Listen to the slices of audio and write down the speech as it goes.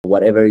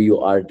whatever you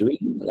are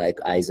doing, like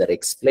either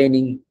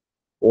explaining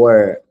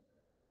or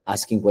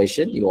asking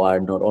question, you are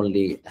not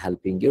only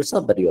helping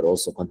yourself, but you're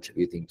also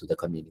contributing to the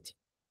community.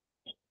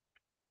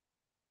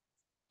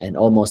 And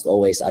almost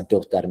always at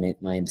Dr.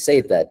 Mind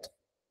say that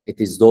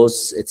it's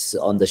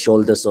on the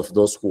shoulders of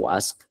those who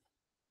ask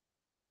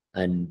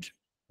and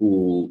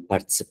who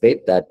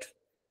participate that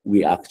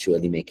we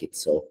actually make it.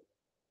 So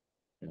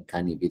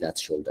can you be that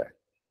shoulder?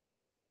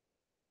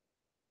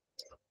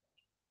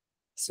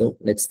 So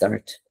let's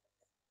start.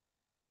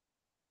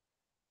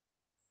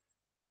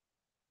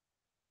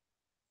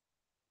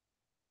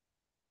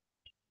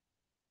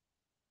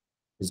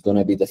 Who's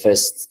gonna be the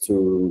first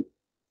to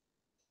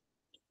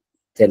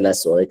tell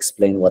us or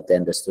explain what they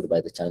understood by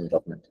the challenge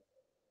document?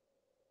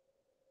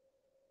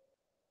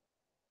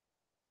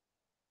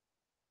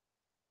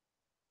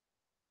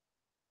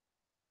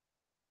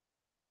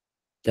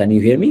 Can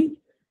you hear me?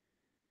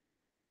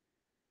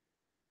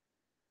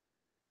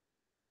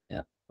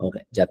 Yeah.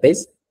 Okay.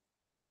 Japes?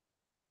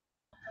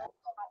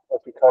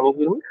 Okay, can you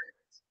hear me?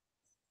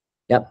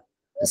 Yep.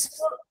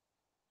 Yes.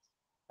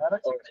 Okay.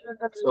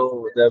 So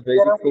the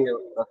basic thing I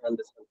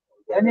understand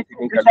from the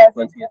technical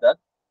document is that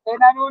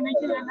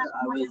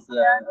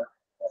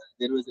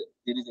there is a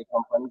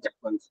company that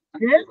wants to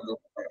develop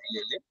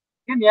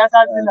LLM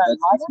that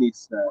it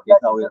needs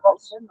data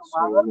warehouse. So in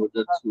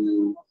order to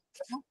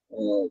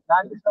build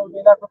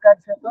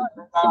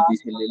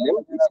this LLM,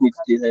 it needs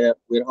data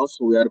warehouse.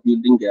 So we are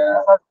building a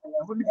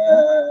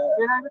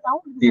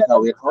data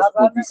warehouse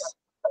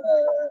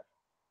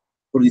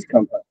for this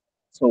company.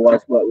 So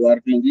what we are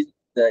doing is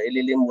the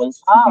LLM wants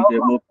to be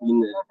developed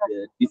in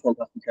different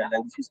African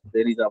languages.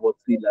 There is about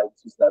 3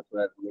 languages that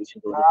were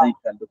mentioned on the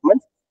technical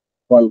document.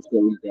 One of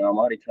them is the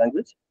Amharic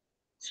language.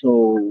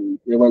 So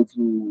they want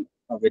to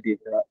have a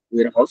data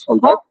warehouse on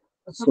that.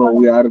 So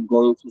we are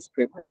going to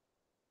scrape.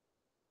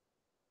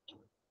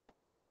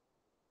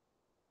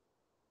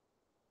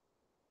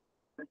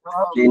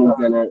 Then we're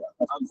gonna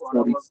have to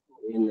store it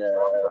in a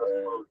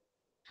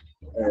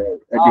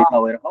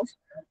data warehouse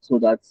so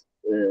that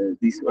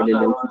this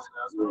LLM could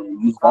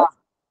use that.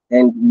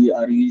 And we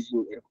are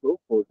using Airflow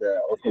for the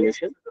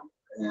automation,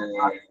 so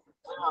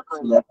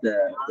that the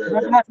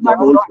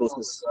whole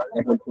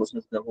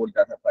process, the whole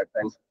data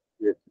pipeline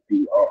will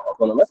be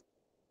autonomous.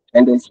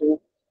 And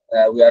also,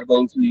 we are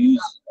going to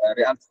use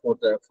React for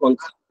the front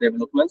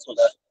development, so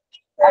that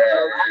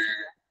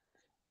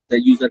the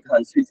user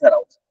can filter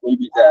out.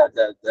 Maybe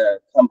the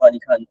company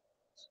can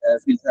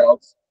filter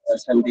out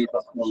some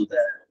data from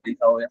the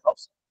data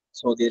warehouse.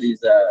 So there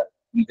is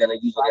we're gonna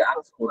use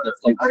React for the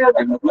front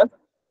development,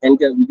 and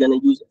we're gonna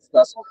use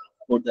Flask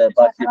for the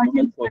back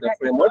development for the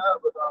framework.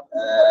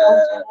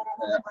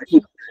 I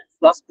think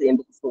Flask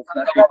and so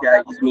Flash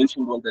API is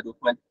mentioned on the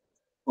document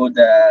for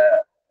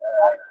the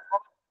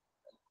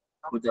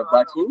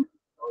backend.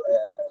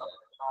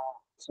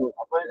 So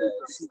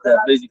this is the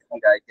basic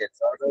thing I get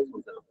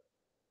from the.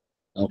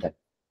 Okay.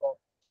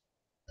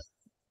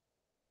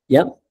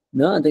 Yeah.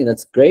 No, I think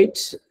that's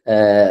great.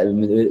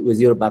 With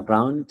your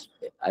background,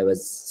 I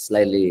was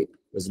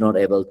not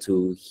able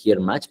to hear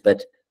much,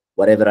 but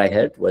whatever I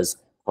heard was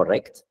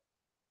correct.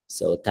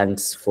 So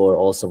thanks for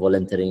also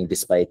volunteering,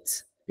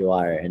 despite you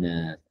are in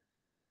a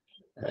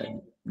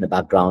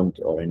background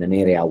or in an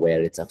area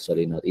where it's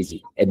actually not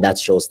easy, and that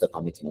shows the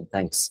commitment.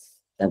 Thanks,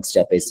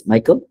 Japes.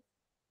 Michael.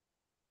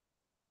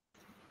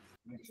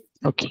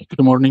 Okay.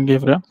 Good morning,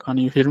 everyone. Can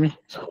you hear me?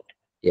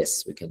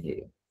 Yes, we can hear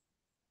you.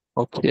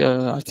 Okay,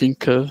 I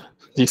think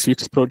this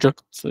week's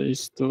project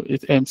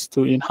aims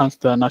to enhance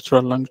the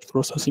natural language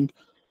processing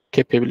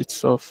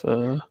capabilities of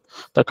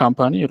the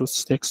company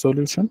Roots Tech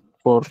Solution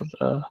for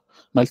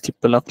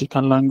multiple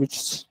African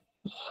languages,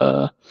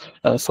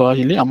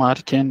 Swahili,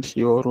 Amharic, and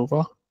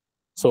Yoruba.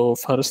 So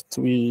first,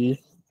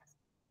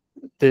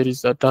 there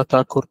is a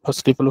data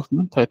corpus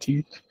development. I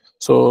think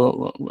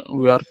so.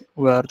 We are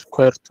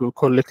required to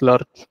collect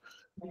large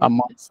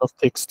amounts of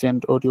text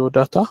and audio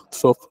data,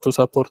 so to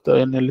support the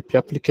NLP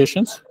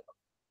applications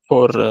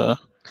for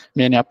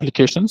many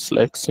applications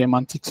like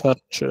semantic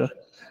search,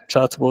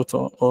 chatbot,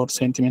 or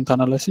sentiment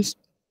analysis.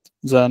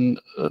 Then,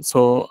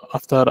 so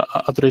after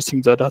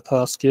addressing the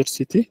data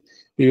scarcity,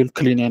 we will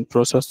clean and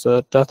process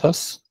the data.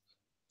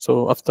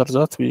 So after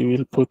that, we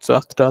will put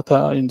that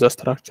data in the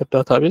structured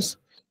database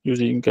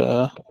using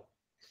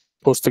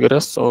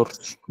Postgres or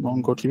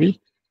MongoDB.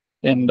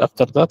 And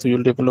after that, we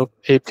will develop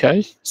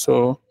API.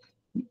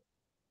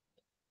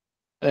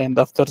 And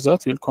after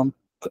that,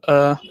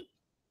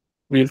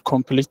 we'll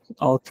complete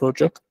our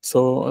project.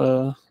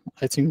 So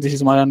I think this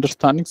is my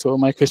understanding. So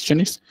my question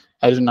is,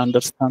 I didn't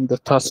understand the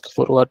task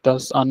for what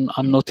does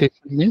annotate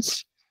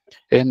means.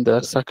 And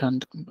the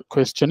second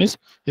question is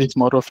it's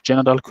more of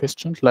general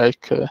questions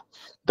like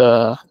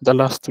the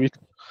last week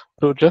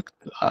project.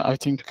 I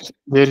think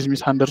there is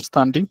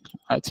misunderstanding.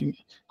 I think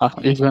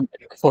even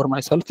for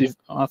myself,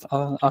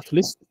 at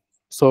least.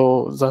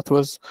 So that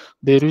was,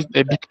 there is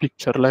a big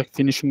picture like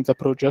finishing the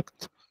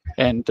project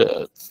and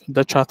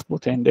the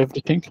chatbot and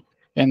everything.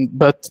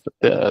 But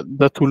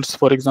the tools,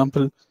 for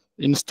example,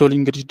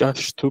 installing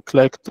Redash took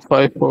like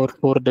 5 or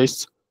 4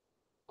 days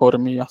for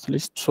me at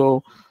least.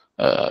 So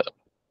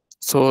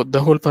so the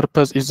whole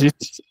purpose is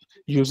it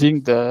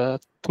using the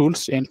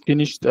tools and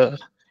finish the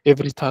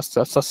every task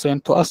that's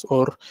assigned to us,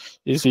 or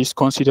is it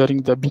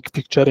considering the big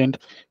picture and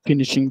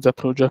finishing the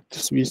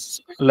project with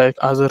like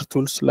other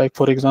tools? Like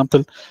for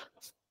example,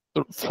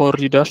 for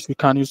Redash we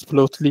can use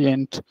Plotly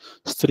and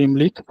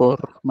Streamlit for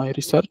my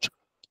research,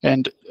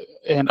 and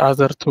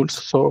other tools.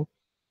 So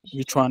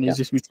which one is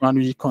it? Which one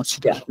we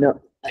consider? Yeah,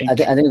 no,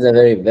 Thank I think it's a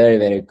very, very,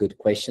 very good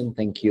question.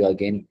 Thank you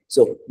again.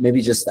 So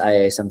maybe just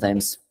I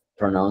sometimes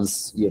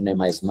pronounce your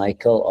name as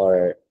Michael,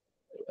 or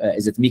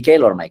is it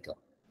Mikhail or Michael?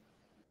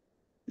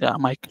 Yeah,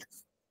 Michael.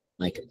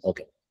 Michael.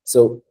 Okay.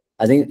 So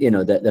I think, you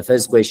know, the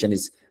first question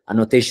is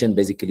annotation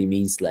basically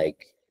means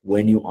like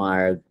when you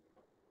are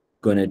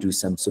gonna do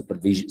some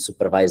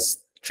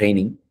supervised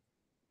training,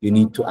 you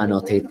need to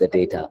annotate the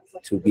data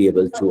to be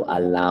able to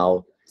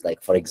allow,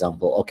 like, for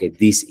example, okay,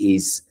 this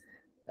is,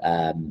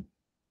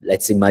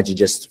 let's imagine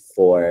just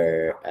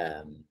for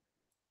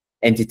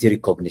entity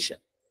recognition,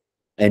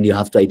 and you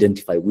have to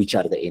identify which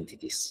are the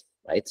entities,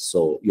 right?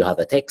 So you have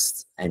a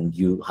text and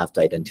you have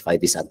to identify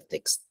these are the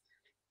text.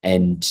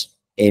 And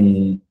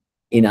in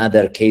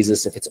other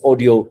cases, if it's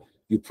audio,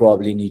 you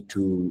probably need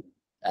to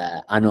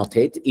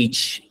annotate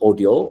each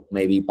audio,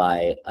 maybe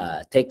by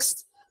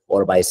text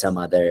or by some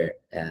other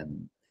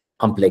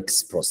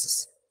complex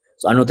process.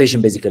 So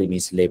annotation basically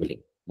means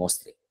labeling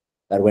mostly.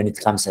 But when it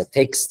comes to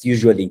text,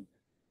 usually,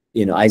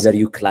 you know, either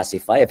you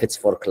classify if it's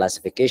for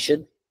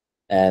classification,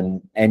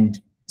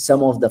 and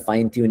some of the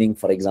fine tuning,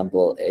 for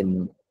example,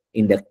 in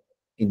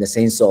the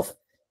sense of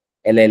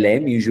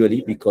LLM,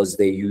 usually because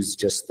they use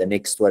just the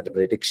next word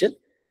prediction,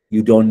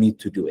 you don't need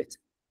to do it.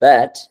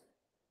 But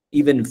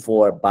even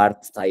for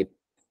BART type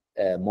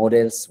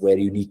models where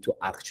you need to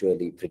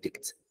actually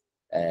predict,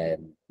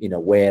 you know,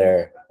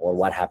 where or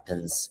what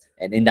happens,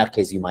 and in that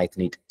case, you might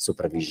need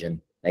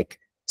supervision, like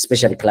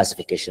special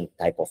classification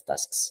type of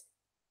tasks.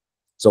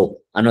 So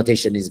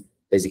annotation is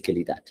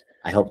basically that.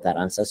 I hope that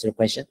answers your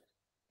question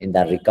in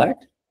that regard.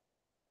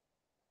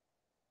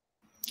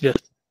 Yes.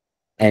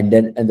 And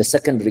then, and the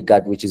second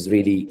regard, which is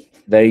really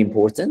very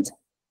important,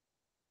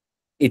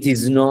 it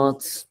is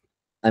not,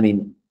 I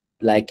mean,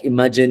 like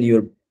imagine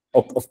you're,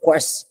 of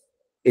course,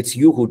 it's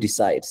you who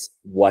decides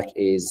what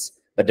is,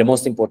 but the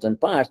most important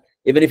part,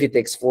 even if it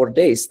takes 4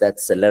 days,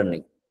 that's a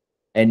learning.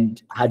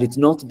 And had it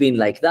not been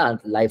like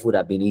that, life would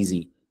have been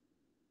easy.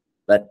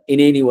 But in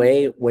any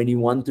way, when you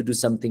want to do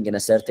something in a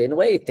certain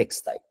way, it takes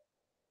time,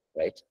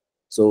 right?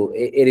 So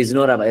it is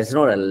not a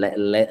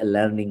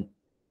learning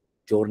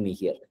journey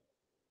here.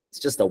 It's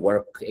just a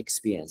work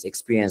experience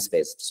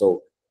based.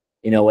 So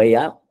in a way,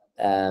 yeah.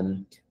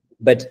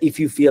 But if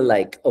you feel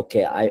like,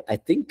 okay, I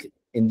think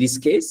in this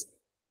case,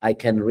 I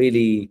can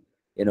really,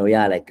 you know,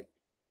 yeah, like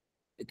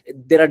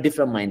there are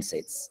different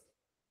mindsets,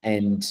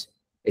 and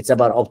it's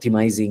about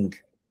optimizing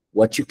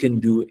what you can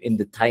do in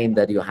the time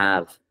that you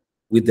have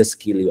with the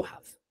skill you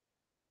have,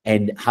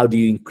 and how do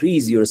you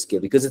increase your skill,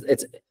 because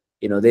it's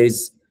you know,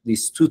 there's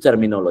these two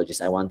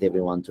terminologies I want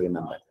everyone to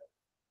remember: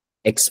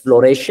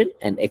 exploration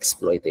and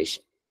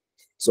exploitation.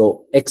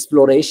 So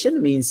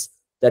exploration means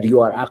that you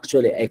are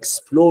actually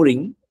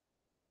exploring,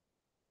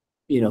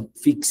 you know,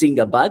 fixing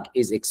a bug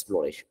is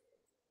exploration.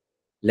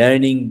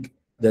 Learning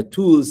the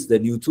tools, the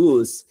new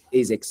tools,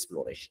 is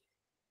exploration.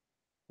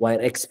 While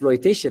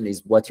exploitation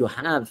is what you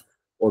have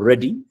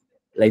already.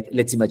 Like,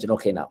 let's imagine,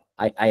 okay, now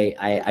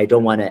I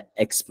don't want to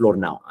explore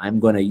now. I'm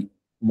going to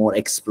more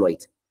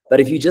exploit.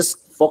 But if you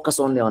just focus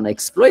only on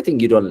exploiting,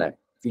 you don't learn.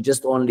 If you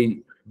just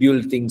only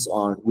build things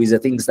on with the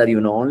things that you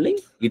know only,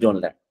 you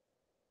don't learn.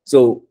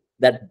 So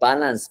that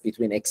balance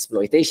between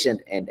exploitation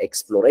and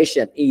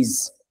exploration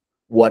is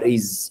what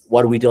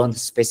we don't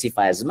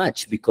specify as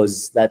much,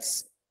 because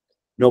that's,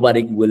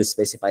 nobody will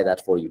specify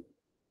that for you.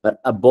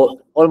 But a boss,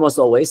 almost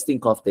always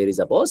think of, there is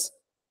a boss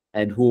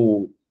and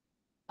who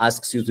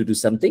asks you to do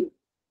something,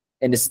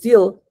 and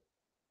still,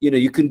 you know,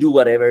 you can do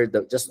whatever,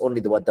 just only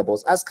what the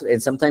boss asks.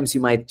 And sometimes you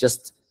might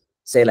just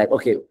say like,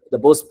 okay, the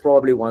boss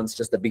probably wants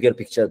just the bigger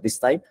picture this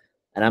time,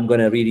 and I'm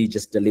going to really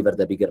just deliver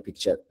the bigger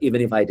picture,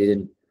 even if I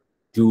didn't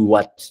do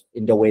what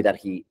in the way that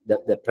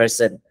the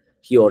person,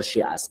 he or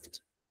she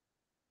asked.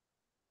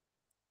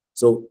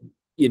 So,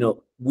 you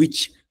know,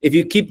 which, if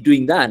you keep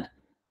doing that,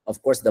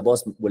 of course the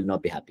boss will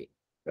not be happy,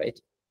 right?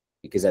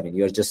 Because I mean,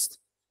 you're just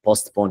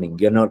postponing,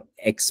 you're not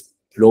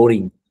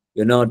exploring,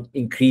 you're not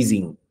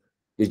increasing,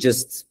 you're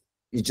just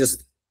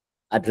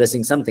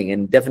addressing something.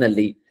 And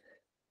definitely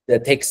the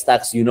tech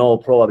stacks, you know,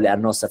 probably are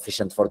not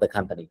sufficient for the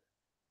company.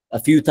 A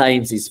few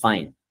times is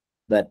fine,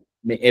 but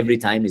every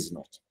time is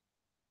not.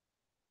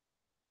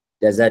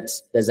 Does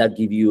that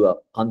give you a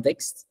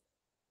context?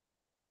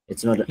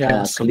 It's not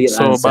Yeah, a so, clear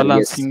so answer,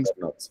 balancing, yes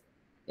or not.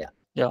 Yeah.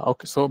 Yeah,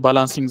 okay. So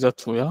balancing that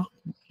too, yeah,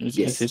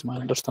 Yes. is my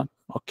understand.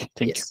 Okay,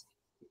 thank you.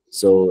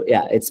 So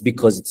yeah, it's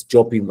because it's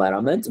job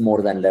environment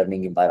more than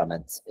learning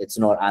environment. It's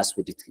not us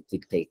who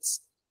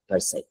dictates per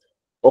se.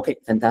 Okay,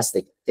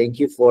 fantastic. Thank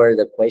you for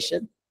the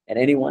question. And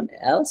anyone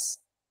else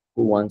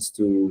who wants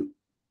to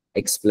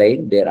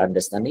explain their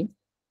understanding.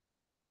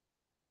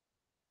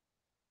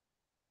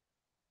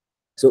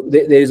 So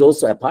there is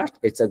also a part,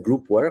 it's a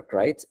group work,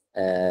 right?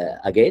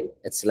 Again,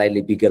 it's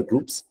slightly bigger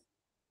groups,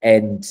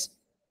 and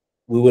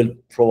we will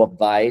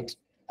provide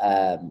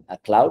a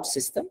cloud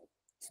system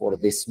for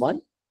this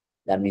one.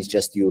 That means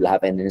just you'll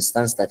have an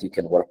instance that you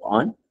can work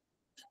on,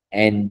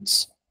 and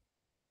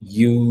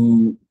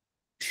you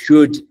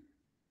should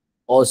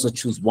also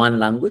choose one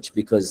language,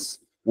 because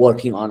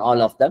working on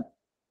all of them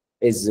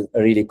is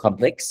really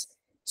complex.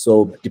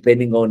 So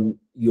depending on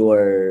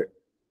your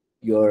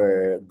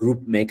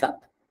group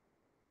makeup,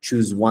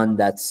 choose one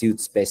that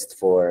suits best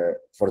for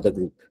the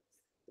group.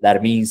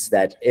 That means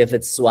that if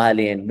it's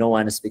Swahili and no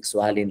one speaks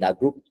Swahili in that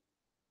group,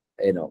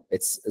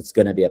 it's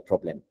going to be a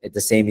problem. It's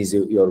the same as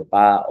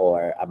Yoruba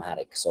or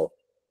Amharic. So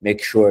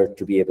make sure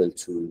to be able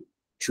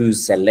to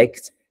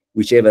select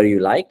whichever you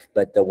like,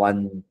 but the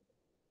one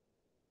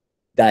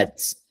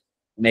that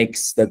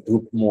makes the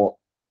group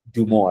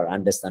do more,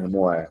 understand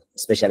more,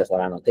 especially for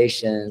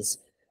annotations,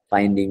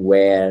 finding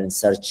where and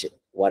search,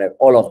 whatever,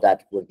 all of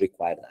that would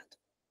require that.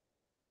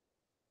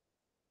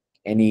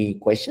 Any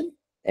question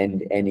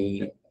and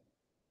any,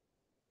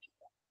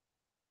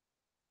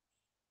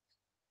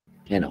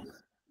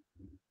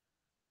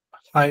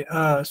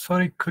 Hi,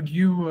 sorry, could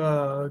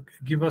you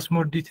give us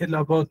more detail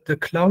about the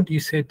cloud? You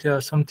said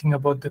something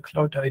about the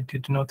cloud. I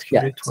did not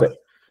hear it well.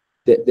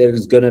 There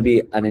is going to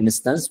be an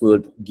instance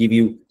we'll give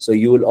you, so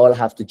you will all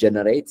have to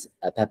generate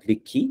a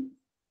public key,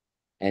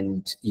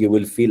 and you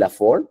will fill a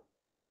form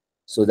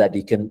so that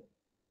you can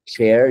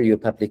share your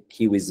public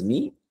key with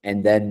me,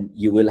 and then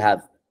you will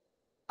have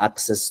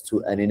access to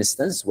an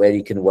instance where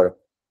you can work.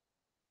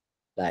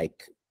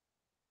 Like,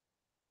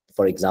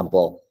 for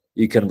example,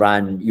 you can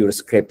run your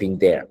scraping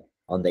there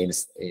on the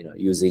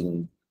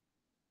using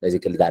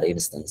basically that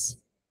instance,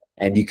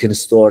 and you can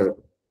store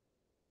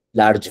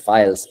large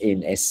files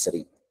in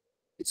S3.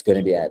 It's going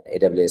to be at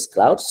AWS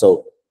cloud.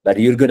 So, but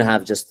you're going to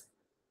have just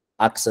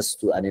access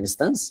to an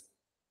instance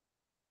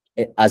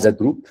as a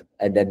group,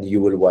 and then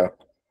you will work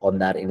on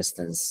that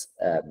instance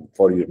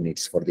for your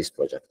needs for this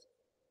project.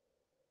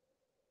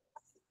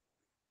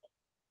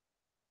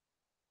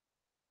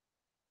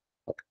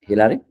 Okay.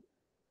 Hilary?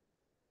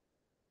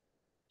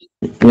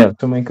 Yeah.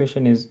 So my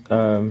question is,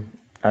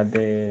 at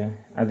the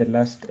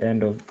last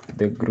end of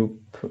the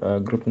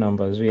group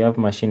numbers, we have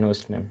machine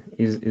host name.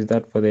 Is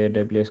that for the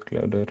AWS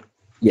cloud or?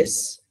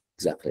 Yes,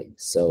 exactly.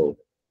 So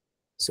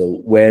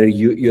where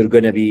we're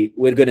going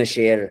to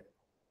share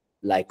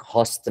like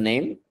host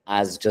name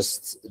as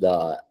just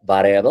the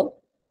variable,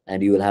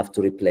 and you will have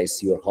to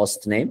replace your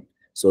host name.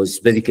 So it's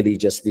basically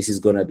just, this is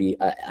going to be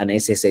an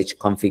SSH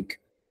config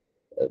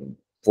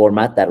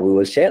format that we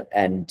will share,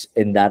 and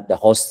in that the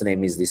host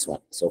name is this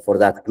one. So for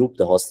that group,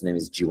 the host name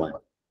is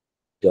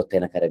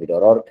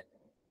g1.10academy.org.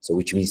 So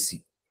which means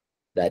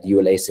that you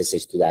will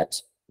SSH to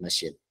that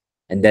machine,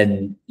 and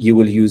then you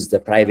will use the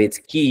private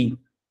key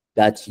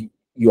that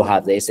you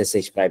have, the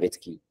SSH private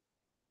key.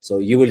 So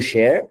you will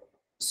share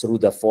through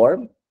the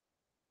form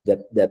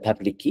the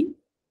public key,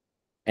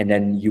 and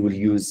then you will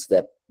use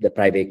the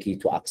private key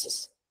to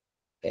access.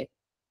 Okay,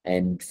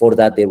 and for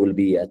that there will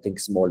be, I think,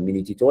 small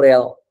mini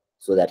tutorial,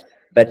 so that.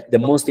 But the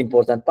most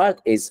important part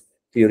is,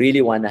 if you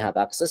really want to have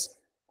access,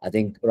 I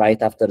think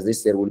right after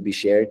this there will be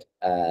shared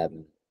a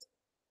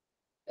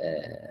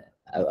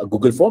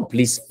Google form.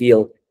 Please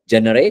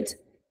generate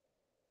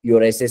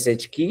your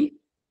SSH key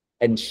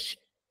and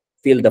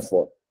fill the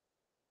form,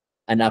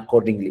 and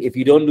accordingly, if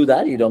you don't do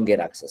that, you don't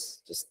get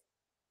access. Just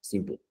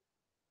simple.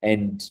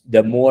 And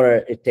the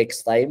more it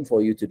takes time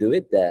for you to do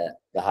it, the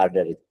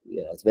harder it.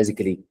 It's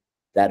basically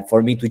that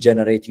for me to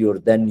generate your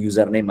then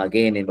username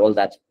again and all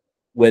that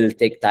will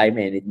take time,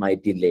 and it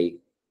might delay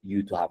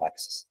you to have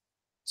access.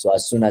 So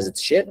as soon as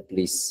it's shared,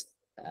 please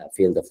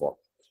fill the form.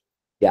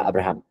 Yeah,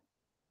 Abraham.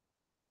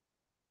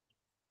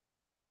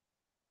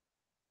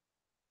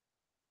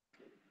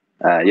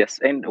 Yes,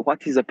 and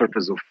what is the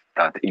purpose of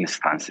that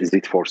instance? Is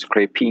it for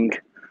scraping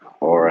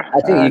or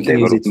I think you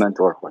can development,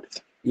 or what?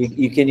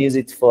 You can use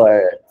it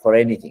for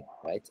anything,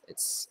 right?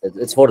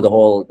 It's for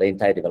the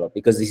entire development,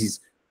 because this is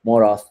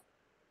more of,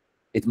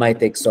 it might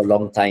take so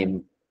long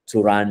time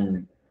to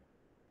run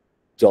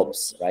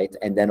jobs, right?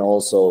 And then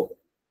also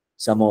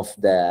some of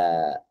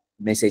the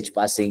message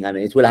passing, I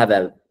mean, it will have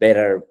a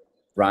better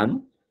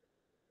run,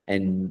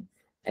 and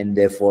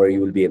therefore you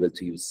will be able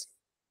to use.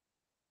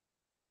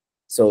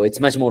 So it's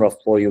much more of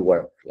for your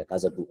work, like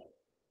as a group.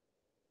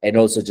 And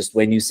also just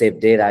when you save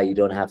data, you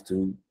don't have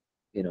to,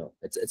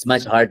 it's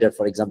much harder,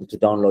 for example, to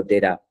download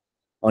data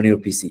on your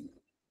PC.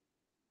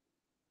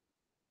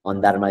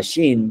 On that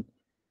machine,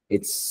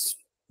 it's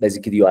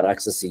basically you are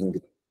accessing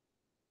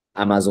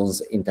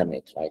Amazon's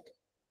internet, right?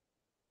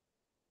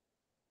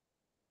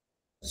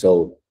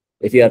 So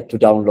if you have to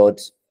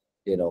download,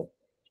 10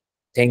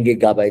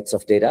 gigabytes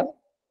of data,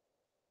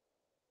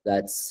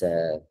 that's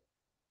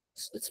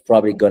it's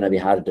probably going to be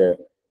harder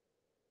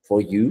for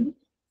you,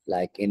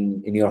 like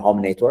in your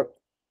home network,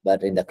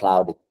 but in the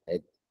cloud,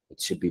 it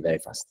should be very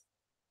fast.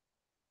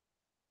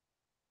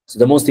 So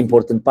the most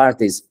important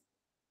part is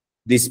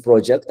this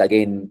project,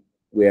 again,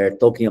 we're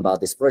talking about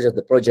this project.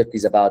 The project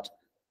is about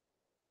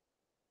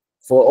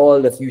for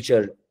all the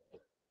future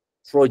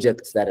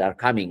projects that are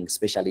coming,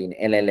 especially in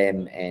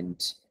LLM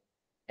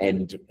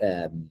and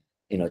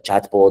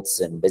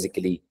chatbots and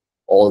basically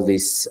all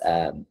this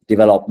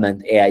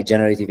development, AI,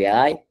 generative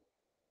AI,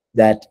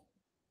 that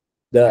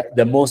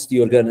the most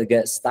you're going to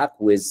get stuck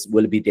with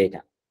will be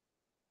data,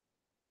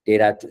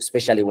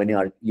 especially when you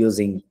are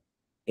using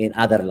in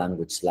other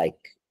languages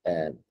like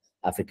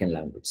African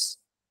languages.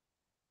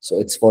 So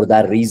it's for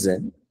that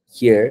reason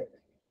here,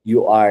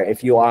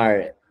 if you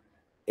are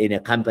in a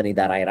company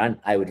that I run,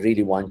 I would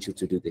really want you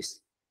to do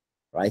this,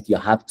 right? You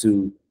have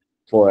to,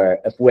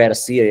 if we are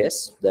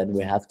serious, then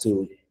we have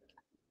to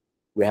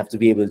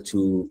be able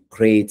to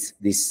create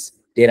this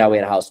data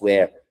warehouse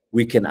where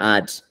we can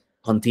add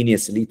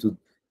continuously to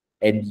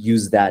and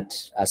use that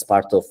as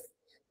part of,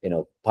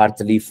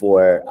 partly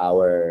for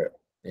our,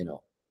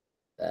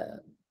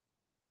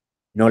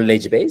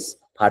 knowledge base,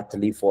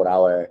 partly for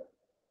our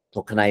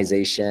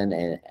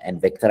tokenization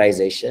and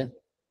vectorization,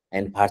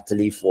 and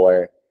partly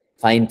for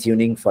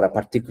fine-tuning for a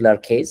particular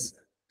case.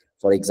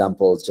 For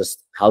example,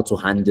 just how to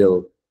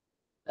handle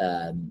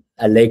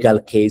a legal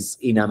case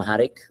in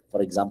Amharic,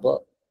 for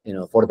example.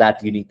 For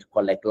that, you need to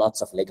collect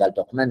lots of legal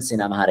documents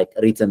in Amharic,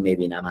 written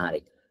maybe in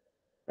Amharic,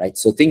 right?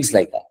 So things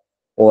like that.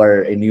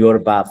 Or in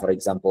Yoruba, for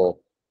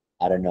example,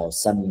 I don't know,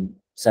 some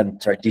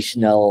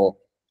traditional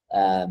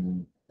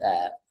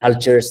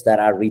cultures that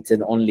are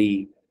written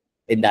only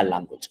in that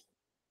language.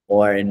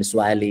 Or in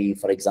Swahili,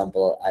 for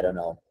example, I don't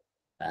know,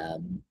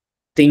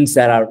 things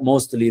that are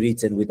mostly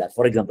written with that.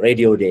 For example,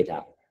 radio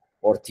data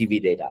or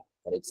TV data,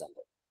 for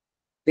example,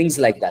 things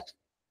like that.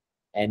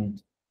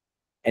 And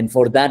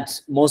for that,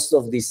 most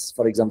of these,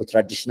 for example,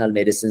 traditional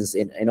medicines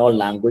in all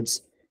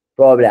languages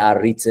probably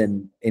are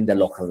written in the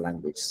local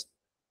language,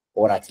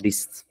 or at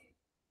least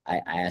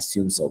I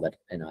assume so. But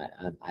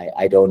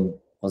I don't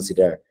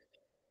consider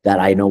that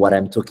I know what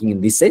I'm talking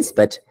in this sense.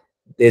 But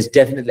there's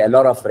definitely a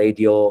lot of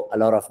radio, a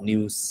lot of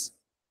news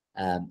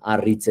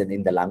are written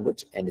in the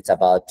language, and it's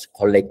about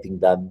collecting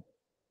them,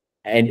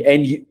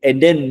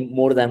 and then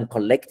more than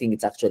collecting,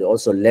 it's actually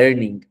also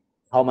learning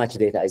how much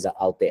data is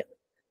out there,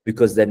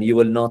 because then you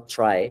will not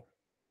try.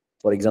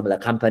 For example, a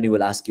company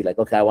will ask you like,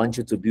 okay, I want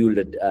you to build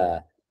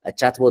a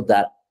chatbot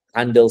that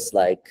handles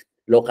like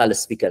local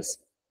speakers,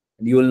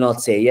 and you will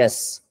not say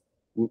yes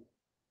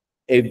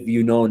if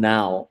you know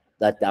now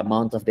that the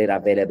amount of data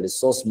available is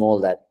so small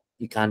that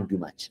you can't do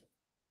much.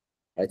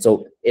 Right?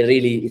 So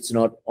it's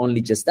not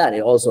only just that,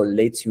 it also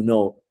lets you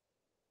know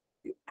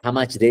how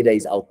much data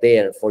is out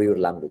there for your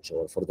language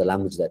or for the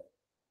language that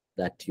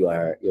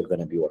you're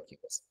going to be working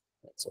with.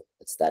 Right? So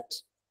it's that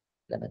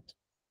element.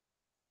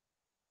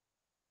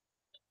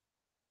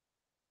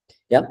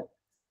 Yeah.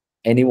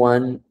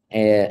 Anyone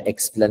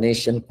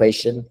explanation,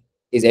 question?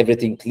 Is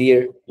everything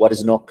clear? What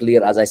is not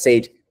clear? As I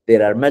said,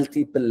 there are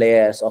multiple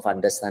layers of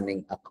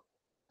understanding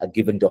a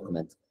given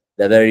document.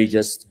 They're very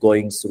just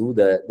going through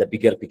the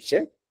bigger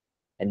picture,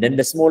 and then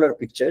the smaller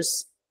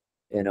pictures,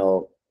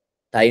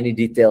 tiny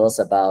details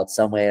about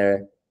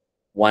somewhere,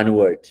 one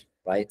word,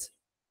 right?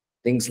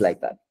 Things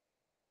like that.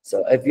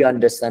 So if you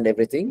understand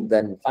everything,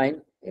 then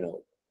fine,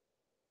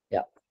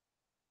 yeah.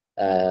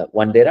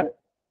 Wandera?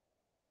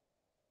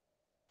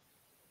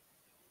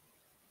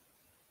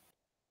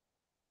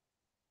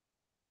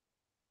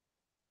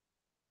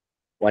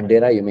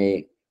 Wandera, you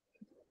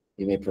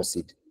may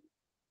proceed.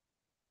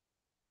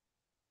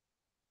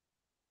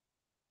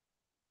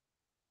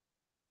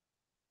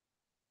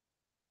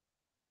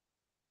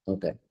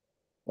 Okay.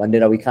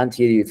 Wandera, we can't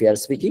hear you if you are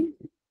speaking.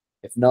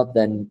 If not,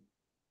 then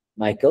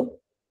Michael,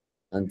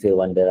 until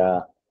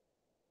Wandera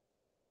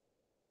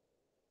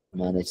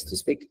managed to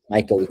speak.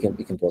 Michael, you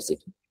can proceed.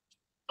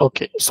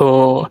 Okay,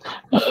 so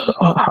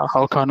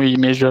how can we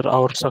measure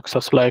our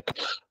success? Like,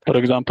 for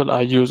example,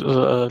 I use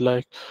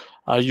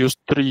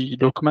 3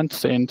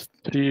 documents and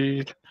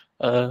 3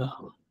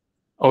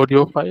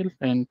 audio file,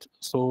 and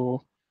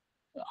so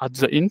at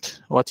the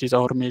end, what is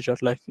our measure?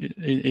 Like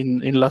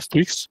in last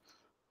weeks,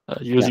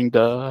 using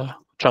the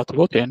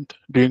chatbot and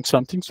doing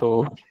something.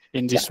 So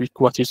in this week,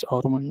 what is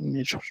our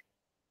measure?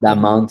 The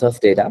amount of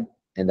data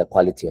and the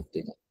quality of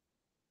data.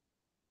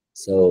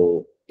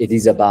 So it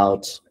is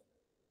about,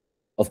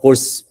 of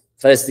course,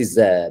 first is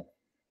the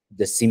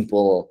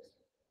simple,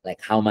 like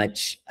how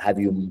much have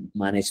you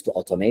managed to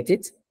automate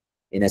it?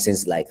 In a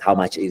sense, like how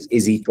much is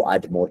easy to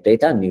add more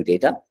data, new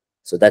data.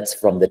 So that's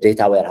from the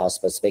data warehouse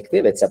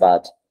perspective. It's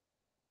about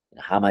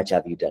how much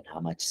have you done,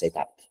 how much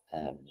setup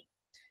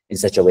in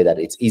such a way that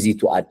it's easy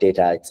to add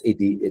data,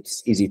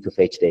 it's easy to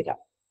fetch data.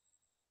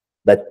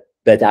 But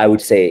I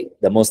would say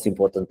the most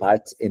important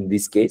part in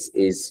this case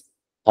is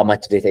how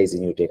much data is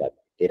in your data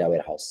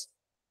warehouse,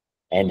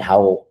 and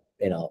how,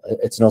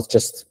 it's not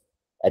just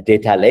a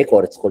data lake,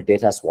 or it's called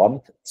data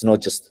swamp. It's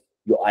not just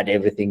you add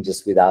everything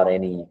just without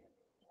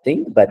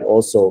anything, but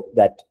also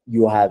that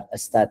you have a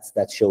stats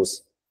that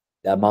shows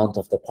the amount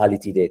of the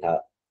quality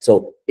data.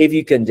 So if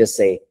you can just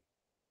say,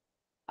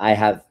 I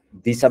have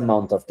this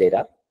amount of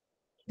data,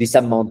 this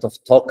amount of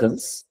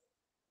tokens,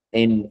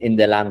 in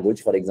the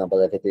language. For example,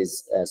 if it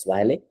is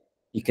Swahili,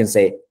 you can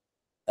say,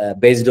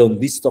 based on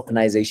this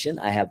tokenization,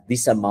 I have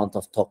this amount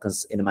of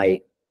tokens in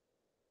my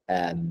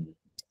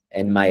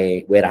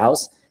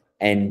warehouse,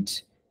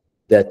 and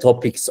the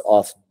topics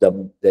of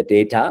the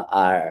data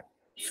are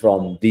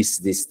from this,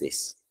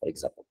 for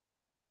example.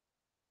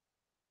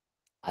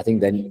 I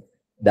think then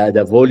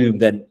the volume,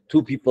 then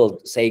two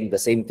people saying the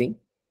same thing,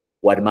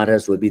 what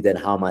matters will be then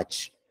how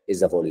much is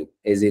the volume.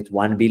 Is it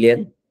 1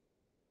 billion,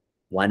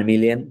 1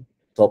 million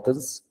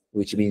tokens,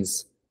 which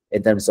means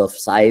in terms of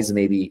size,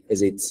 maybe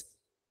is it,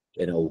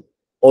 you know,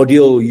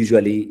 audio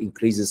usually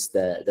increases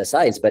the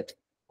size, but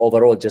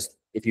overall, just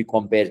if you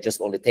compare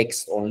just only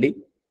text only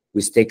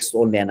with text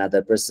only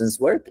another person's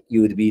work,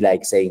 you would be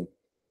like saying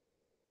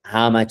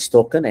how much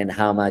token and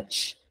how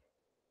much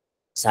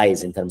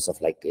size in terms of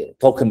like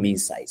token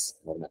means size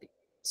normally.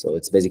 So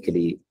it's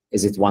basically,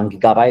 is it 1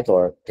 gigabyte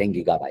or 10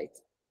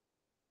 gigabyte?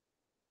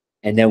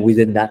 And then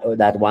within that 1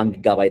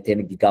 gigabyte,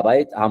 10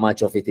 gigabyte, how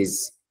much of it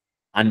is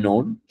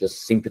unknown,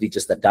 just simply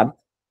just a dump,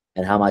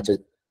 and how much of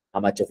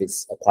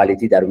it's a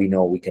quality that we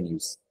know we can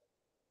use.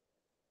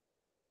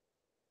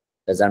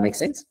 Does that make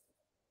sense?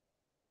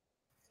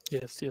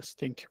 Yes,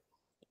 thank you.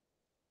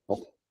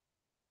 Oh.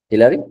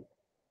 Hilary?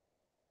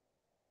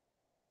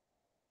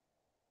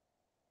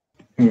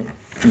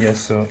 Yes,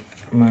 so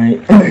my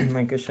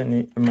my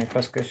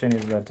first question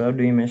is that how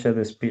do you measure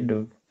the speed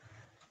of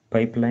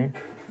pipeline?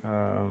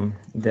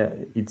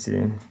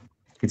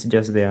 It's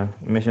just there,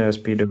 measure the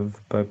speed of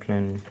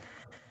pipeline,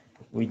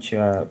 which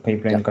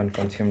pipeline can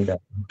consume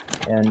that.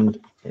 And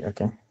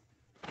okay,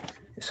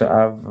 so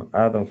I have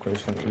other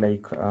question,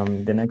 like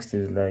the next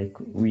is like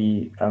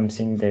I'm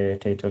seeing the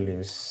title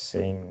is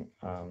saying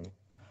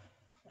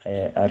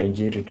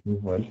RG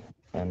retrieval,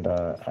 and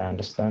I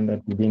understand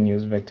that we didn't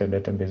use vector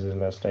databases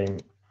last time.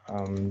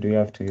 Do you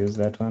have to use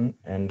that one?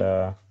 And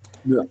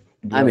No,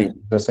 I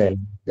mean,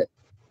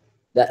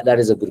 that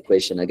is a good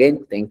question.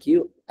 Again, thank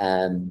you.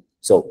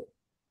 So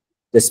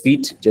the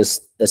speed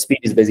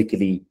is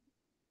basically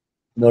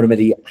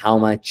normally how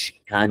much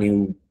can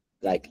you,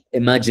 like,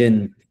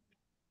 imagine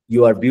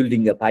you are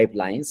building a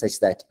pipeline such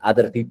that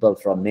other people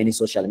from many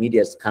social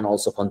medias can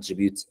also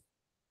contribute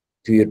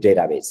to your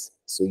database.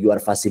 So you are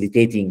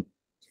facilitating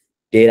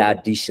data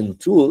addition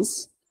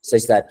tools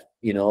such that,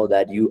 you know,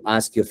 that you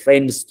ask your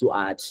friends to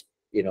add,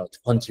 you know, to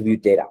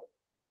contribute data,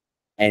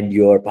 and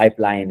your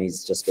pipeline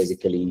is just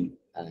basically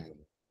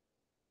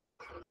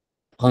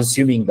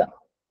consuming that.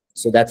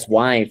 So that's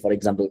why, for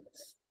example,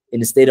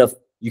 instead of,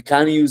 you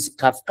can use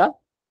Kafka,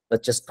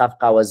 but just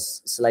Kafka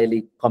was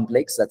slightly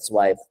complex. That's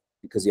why,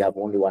 because you have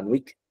only 1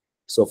 week.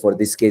 So for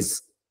this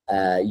case,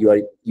 you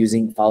are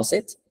using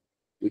Faucet,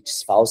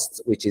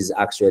 which is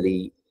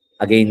actually,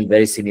 again,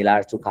 very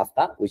similar to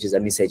Kafka, which is a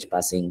message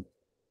passing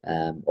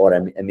or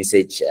a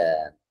message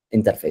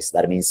interface.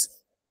 That means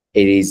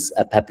it is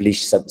a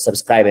publish,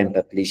 subscribe and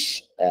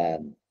publish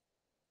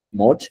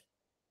mode.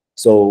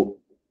 So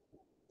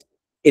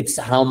it's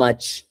how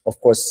much, of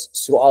course,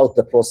 throughout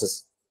the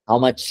process, how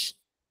much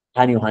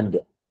can you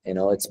handle? You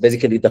know, it's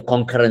basically the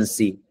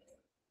concurrency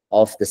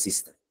of the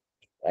system,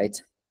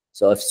 right?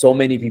 So if so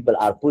many people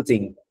are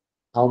putting,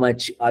 how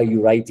much are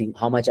you writing?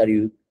 How much are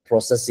you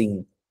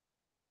processing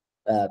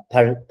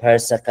per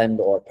second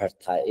or per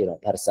time? You know,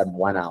 per some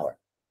 1 hour.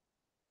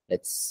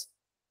 It's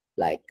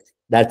like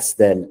that's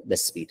the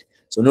speed.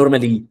 So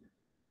normally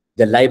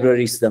the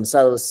libraries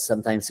themselves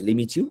sometimes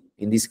limit you.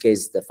 In this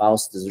case, the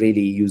Faust is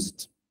really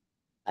used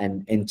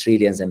and in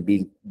trillions and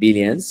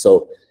billions.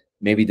 So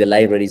maybe the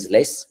library is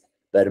less,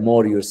 but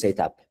more your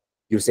setup.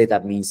 Your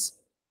setup means,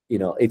 you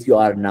know, if you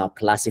are now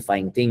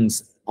classifying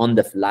things on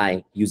the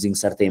fly using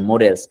certain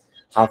models,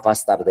 how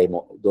fast are they,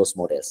 those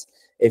models?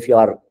 If you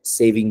are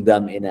saving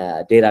them in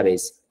a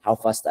database, how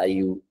fast are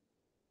you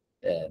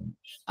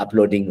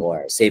uploading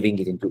or saving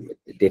it into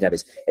the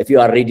database? If you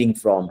are reading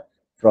from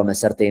a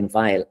certain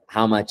file,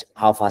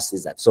 how fast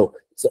is that? So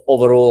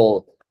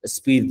overall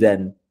speed,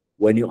 then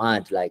when you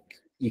add, like,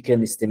 you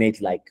can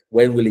estimate like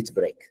when will it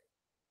break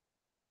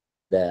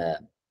the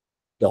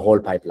whole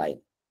pipeline.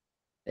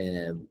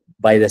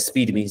 By the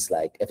speed means,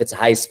 like, if it's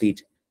high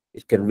speed,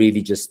 it can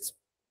really just,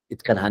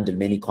 it can handle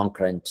many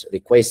concurrent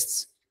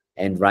requests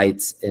and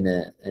writes in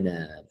a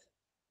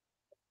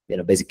you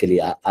know, basically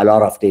a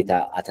lot of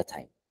data at a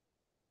time.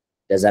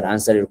 Does that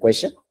answer your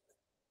question?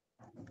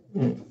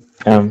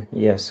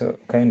 Yeah, so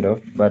kind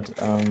of, but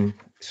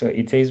so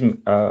it says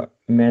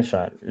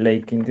measure.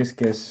 Like in this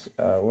case,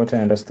 what I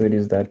understood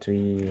is that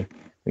we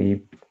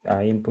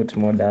input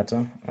more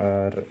data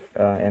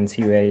and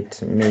see where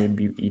it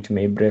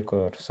may break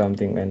or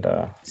something, and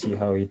see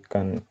how it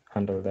can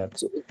handle that.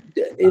 So,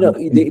 you know,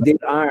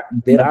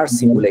 there are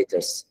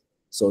simulators.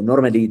 So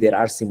normally there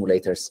are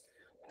simulators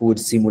who would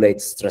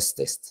simulate stress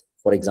tests.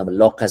 For example,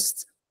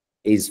 Locust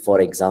is, for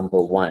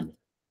example, one.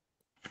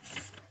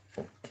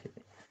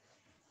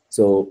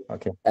 So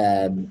okay.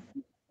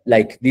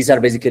 Like, these are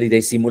basically,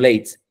 they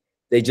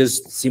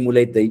just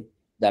simulate the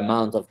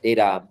amount of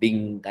data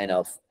being kind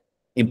of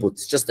input.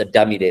 It's just a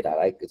dummy data,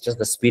 right? It's just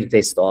a speed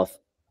test of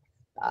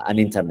an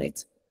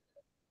internet.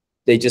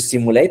 they just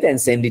simulate and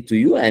send it to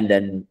you, and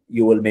then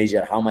you will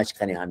measure how much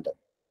can you handle.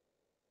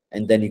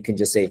 And then you can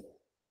just say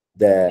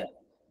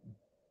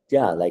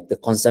like the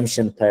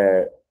consumption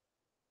per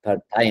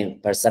time,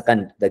 per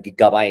second, the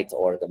gigabyte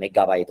or the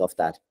megabyte of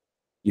that,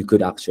 you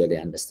could actually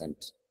understand.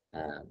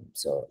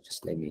 So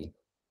just let me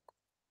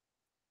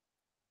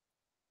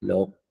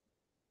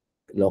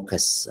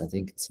locus, I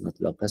think it's not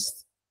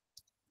locust,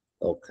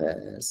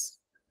 locus.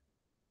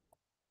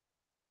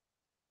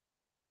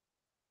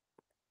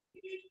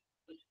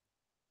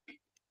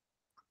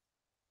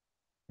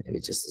 Maybe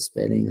just the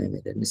spelling, I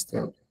made a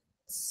mistake.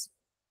 It's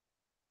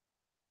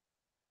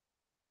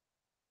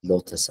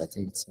lotus, I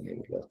think it's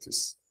maybe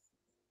lotus.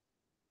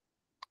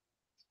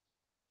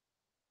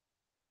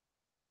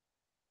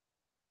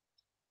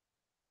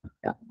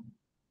 Yeah.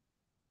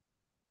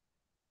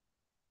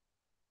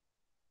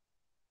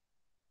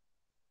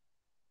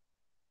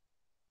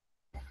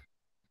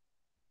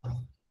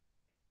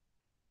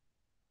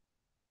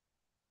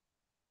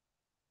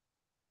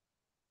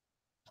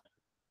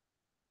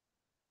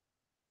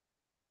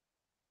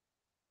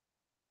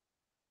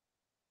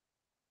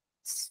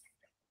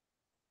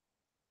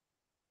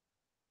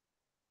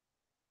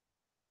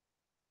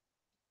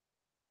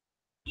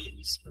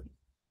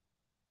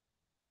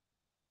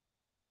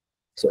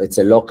 So it's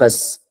a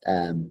locus,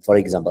 for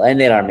example, and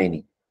there are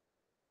many.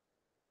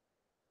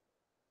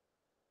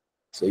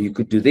 So you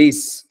could do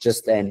this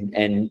just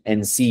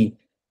and see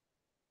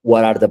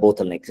what are the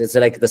bottlenecks. It's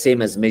like the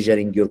same as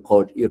measuring your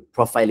code, you're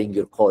profiling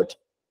your code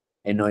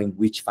and knowing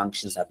which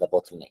functions are the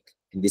bottleneck.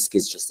 In this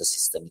case, just the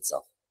system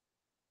itself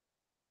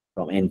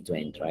from end to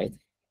end, right?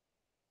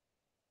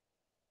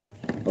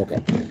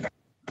 Okay.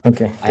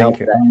 Okay, I hope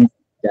thank you.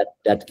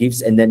 that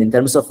gives. And then in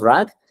terms of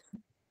RAG,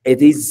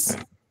 it is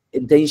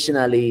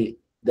intentionally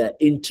the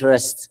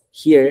interest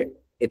here.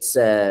 It's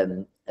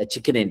a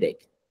chicken and egg.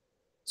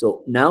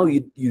 So now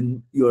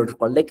you're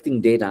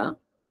collecting data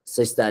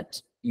such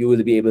that you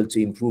will be able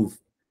to improve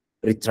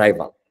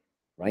retrieval,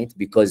 right?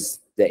 Because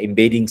the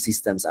embedding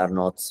systems are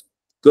not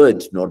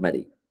good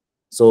normally.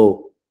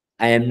 So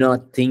I am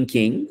not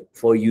thinking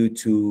for you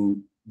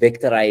to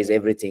vectorize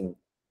everything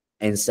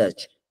and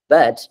such,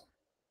 but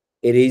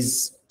it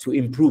is to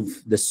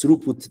improve the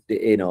throughput.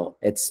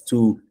 It's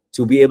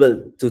to be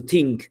able to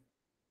think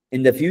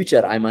in the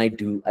future. I might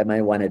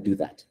want to do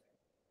that.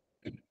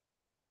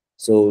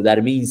 So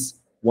that means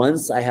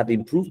once I have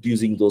improved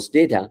using those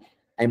data,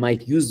 I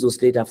might use those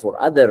data for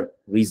other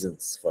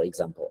reasons. For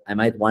example, I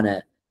might want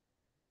to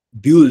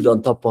build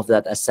on top of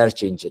that a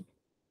search engine.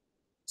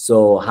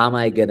 So how am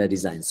I going to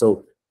design?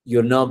 So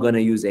you're not going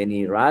to use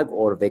any RAG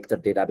or vector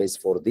database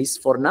for this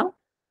for now.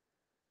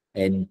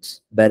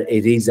 But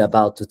it is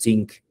about to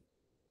think,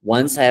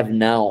 once I have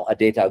now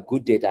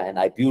good data, and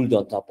I build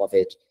on top of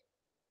it,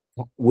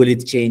 will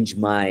it change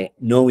my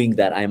knowing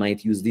that I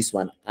might use this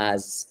one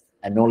as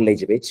a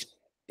knowledge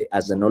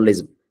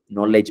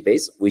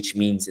base, which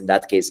means in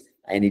that case,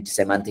 I need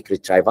semantic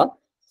retrieval.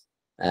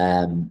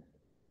 And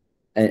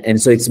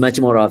so it's much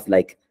more of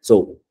like,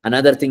 so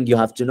another thing you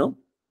have to know,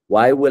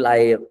 why will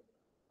I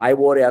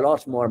worry a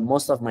lot more,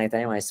 most of my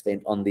time I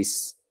spend on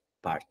this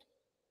part.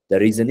 The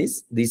reason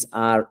is these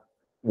are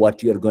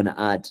what you're going to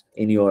add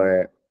in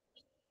your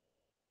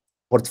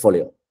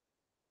portfolio.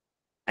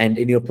 And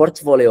in your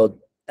portfolio,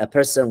 a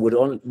person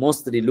would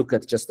mostly look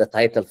at just the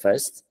title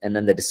first and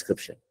then the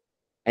description.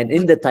 And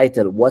in the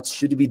title, what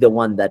should be the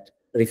one that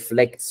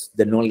reflects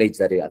the knowledge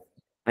that you have?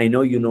 I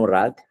know you know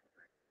RAG,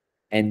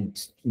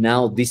 and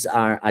now these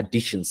are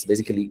additions.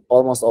 Basically,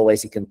 almost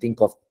always you can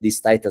think of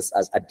these titles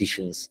as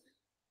additions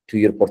to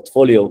your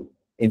portfolio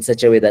in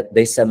such a way that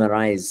they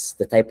summarize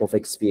the type of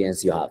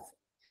experience you have,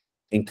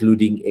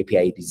 including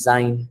API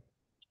design,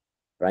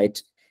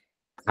 right?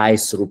 High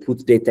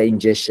throughput data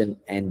ingestion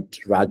and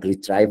RAG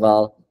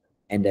retrieval,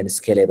 and then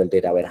scalable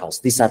data warehouse.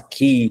 These are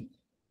key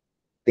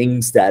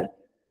things that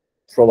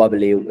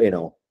probably,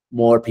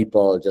 more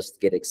people just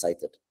get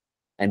excited.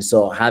 And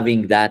so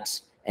having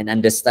that and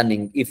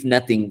understanding, if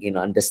nothing,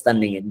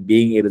 understanding and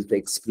being able to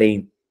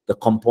explain the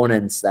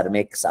components that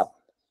makes up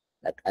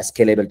like a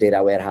scalable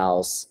data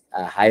warehouse,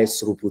 a high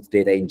throughput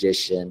data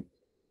ingestion,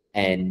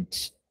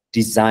 and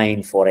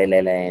design for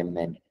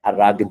LLM and a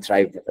RAG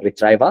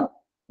retrieval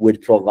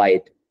would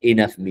provide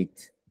enough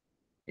meat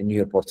in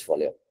your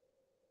portfolio.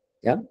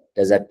 Yeah,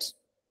 does that?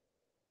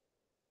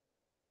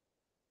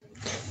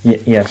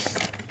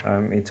 Yes,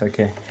 it's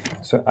okay.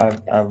 So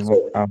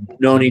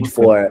no need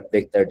for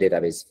vector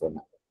database for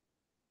now.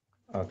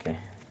 Okay,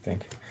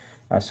 thank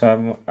you.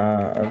 So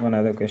I have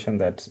another question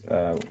that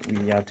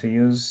we are to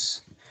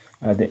use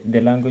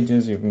the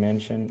languages you've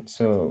mentioned.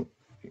 So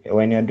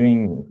when you're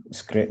doing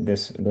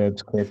the web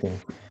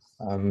scraping,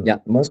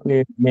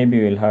 mostly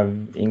maybe we'll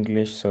have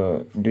English.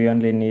 So do you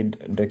only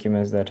need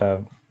documents that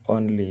have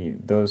only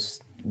those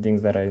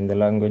things that are in the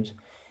language?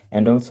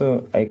 And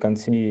also I can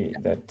see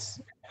that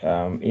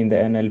in the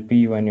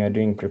NLP, when you're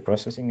doing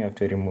pre-processing, you have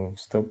to remove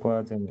stop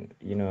words and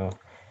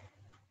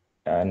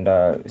and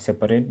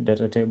separate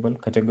data table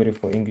category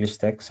for English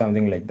text,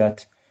 something like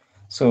that.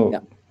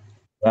 So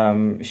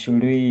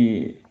should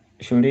we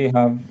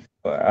have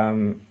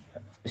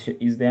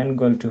is the end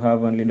goal to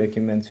have only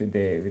documents with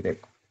the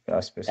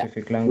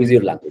specific language? With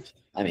your language.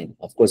 I mean,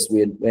 of course,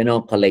 we're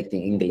not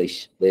collecting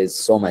English. There's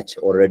so much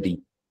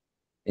already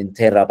in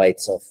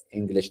terabytes of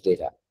English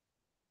data.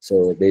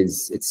 So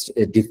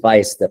it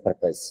defies the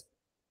purpose.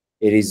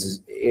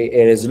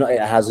 It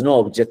has no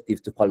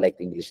objective to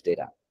collect English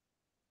data.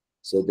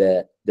 So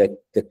the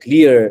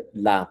clear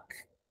lack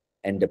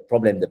and the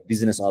problem, the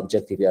business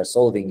objective we are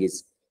solving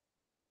is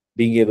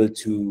being able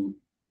to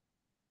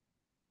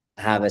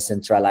have a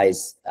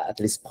centralized, at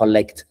least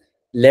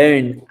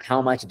learn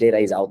how much data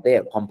is out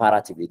there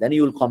comparatively. Then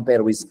you will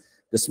compare with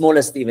the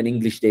smallest even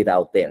English data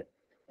out there,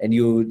 and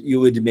you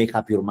would make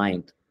up your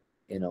mind,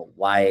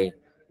 why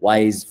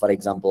is, for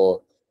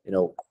example,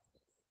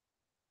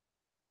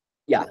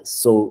 yeah.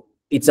 So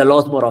it's a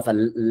lot more of a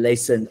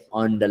lesson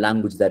on the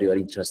language that you are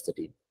interested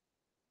in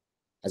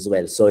as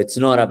well. So it's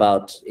not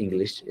about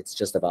English, it's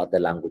just about the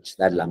language,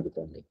 that language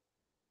only.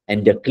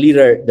 And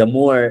the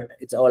more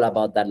it's all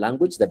about that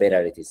language, the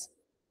better it is.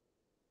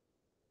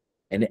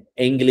 And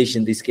English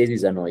in this case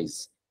is a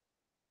noise,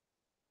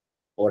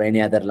 or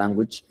any other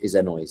language is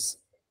a noise.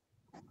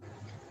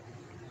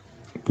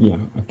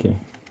 Yeah, okay.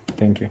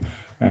 Thank you.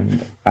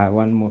 And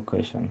one more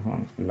question,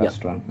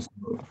 last one.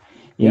 So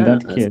in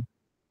that case,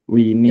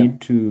 we need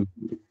to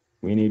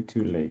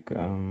like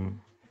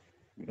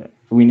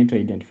we need to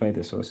identify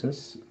the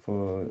sources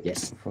for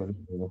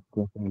the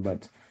question,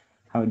 but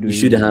how do you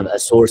should have a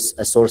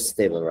source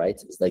table, right?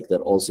 It's like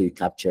that also you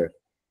capture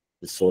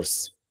the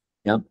source.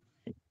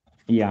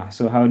 Yeah.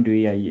 So how do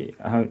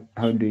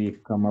we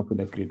come up with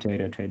the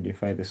criteria to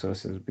identify the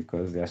sources,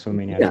 because there are so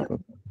many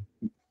articles?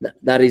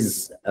 That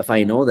is, if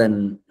I know,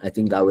 then I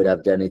think I would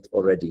have done it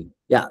already.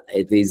 Yeah,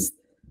 it is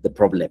the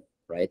problem,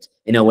 right?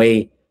 In a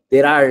way,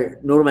 there are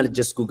normally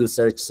just Google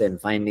searches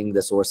and finding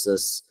the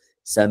sources.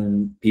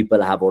 Some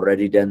people have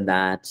already done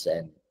that,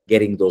 and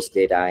getting those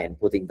data and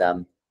putting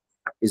them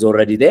is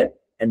already there.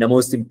 And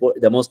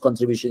the most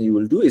contribution you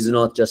will do is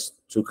not just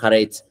to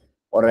create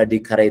already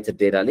created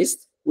data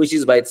list, which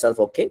is by itself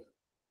okay,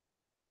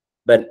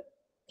 but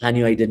can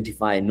you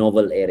identify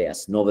novel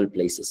areas, novel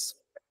places?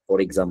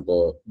 For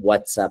example,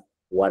 WhatsApp,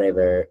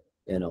 whatever,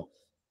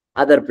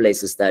 other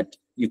places that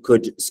you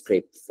could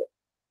scrape for.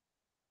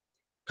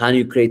 Can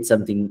you create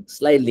something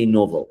slightly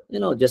novel?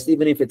 Just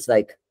even if it's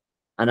like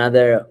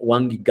another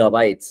 1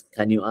 gigabyte,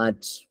 can you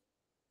add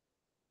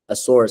a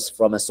source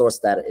from a source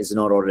that is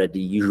not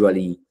already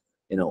usually,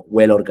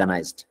 well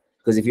organized?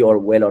 Because if you are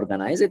well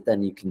organize it,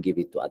 then you can give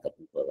it to other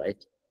people,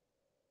 right?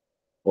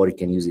 Or you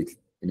can use it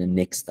in the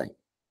next time.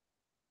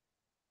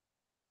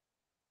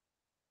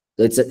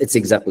 So it's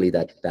exactly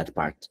that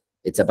part.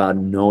 It's about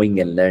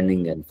knowing and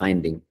learning and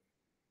finding,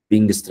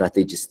 being the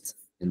strategist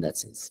in that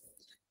sense.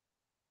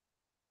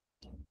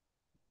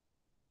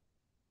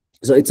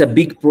 So it's a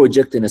big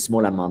project in a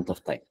small amount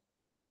of time,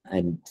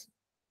 and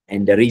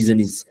the reason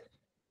is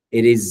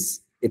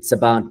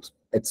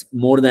it's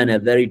more than a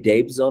very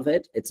depth of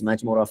it. It's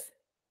much more of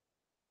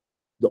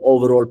the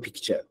overall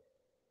picture.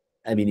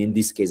 I mean, in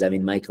this case,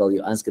 Michael,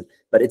 you asked it,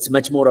 but it's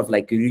much more of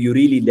like you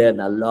really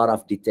learn a lot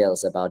of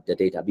details about the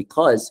data,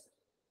 because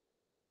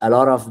a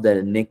lot of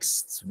the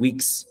next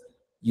weeks,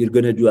 you're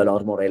going to do a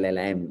lot more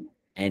LLM.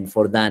 And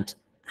for that,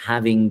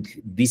 having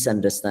this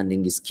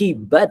understanding is key,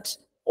 but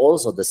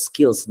also the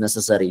skills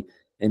necessary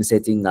in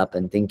setting up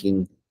and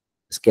thinking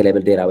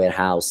scalable data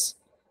warehouse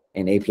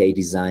and API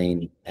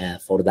design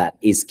for that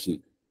is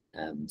key.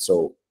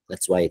 So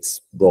that's why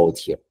it's broad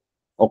here.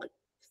 Okay,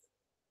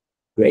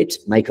 great.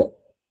 Michael.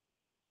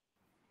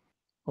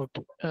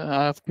 Okay,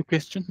 I have two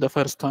questions. The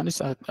first one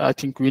is I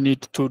think we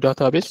need two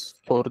databases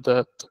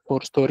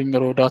for storing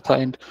raw data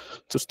and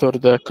to store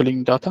the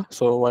clean data.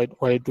 So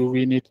why do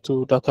we need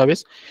two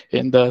databases?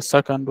 And the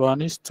second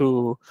one is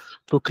to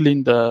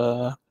clean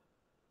the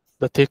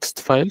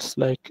text files.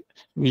 Like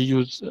we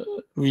use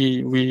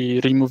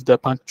we remove the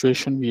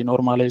punctuation, we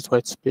normalize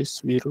white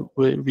space, we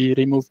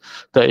remove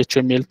the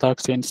HTML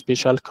tags and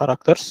special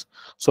characters.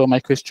 So my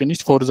question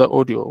is for the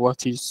audio,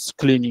 what is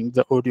cleaning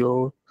the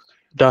audio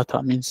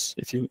data means,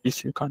 if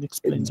you can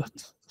explain that.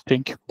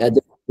 Thank you.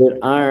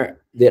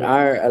 There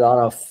are a lot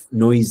of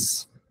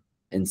noise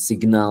and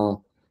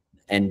signal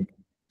and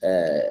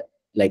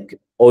like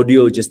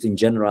audio just in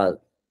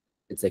general.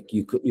 It's like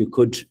you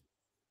could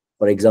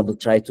for example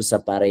try to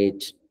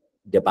separate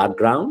the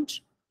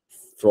background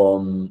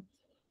from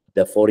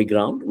the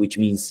foreground, which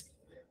means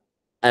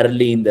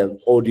early in the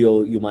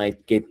audio you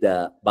might get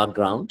the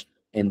background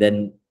and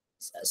then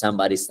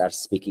somebody starts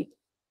speaking.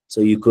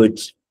 So you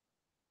could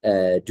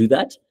do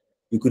that.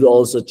 You could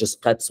also just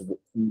cut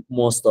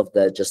most of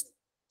the just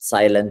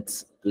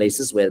silent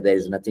places where there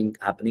is nothing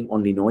happening,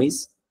 only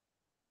noise,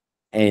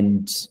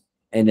 and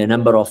a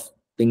number of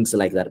things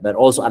like that. But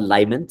also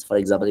alignment. For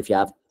example, if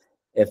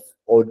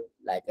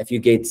you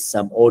get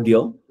some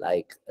audio,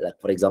 like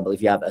for example,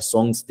 if you have a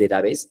songs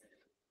database,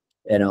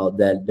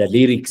 the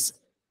lyrics,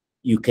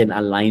 you can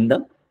align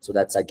them. So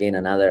that's again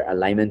another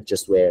alignment,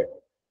 just where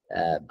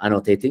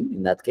annotating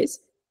in that case.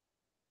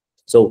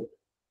 So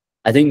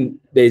I think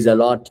there's a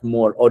lot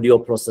more audio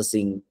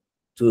processing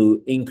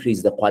to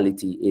increase the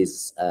quality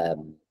is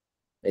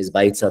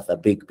by itself a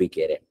big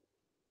area.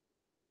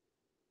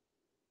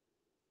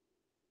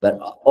 But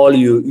all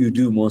you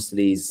do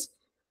mostly is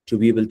to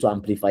be able to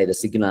amplify the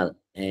signal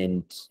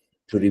and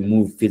to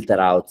remove, filter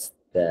out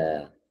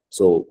the.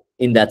 So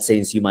in that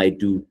sense, you might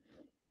do,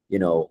 you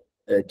know,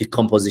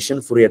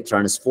 decomposition, Fourier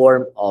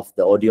transform of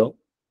the audio,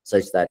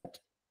 such that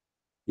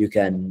you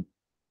can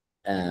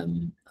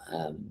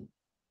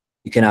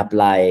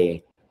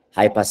apply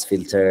high pass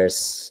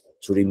filters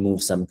to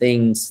remove some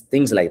things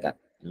like that.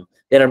 You know,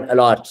 there are a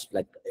lot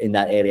like in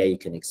that area you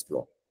can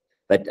explore.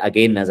 But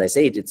again, as I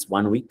said, it's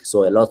 1 week,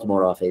 so a lot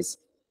more of is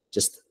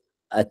just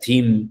a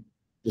team,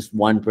 just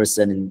one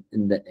person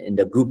in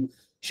the group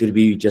should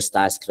be just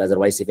tasked.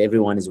 Otherwise, if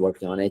everyone is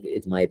working on it,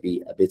 it might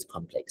be a bit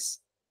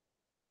complex.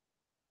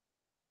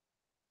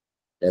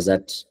 Does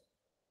that?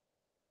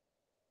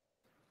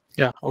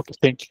 Yeah. Okay.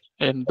 Thank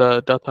you. And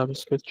the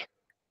database question.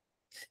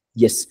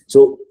 Yes.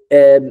 So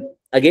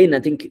again, I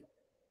think,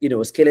 you know,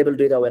 scalable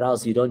data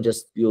warehouse, you don't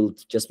just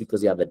build just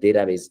because you have a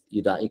database.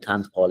 You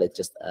can't call it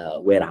just a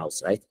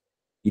warehouse, right?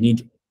 You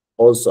need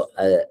also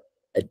a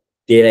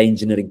data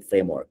engineering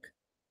framework.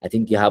 I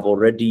think you have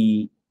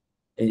already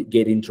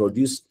get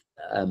introduced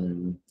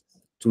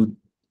to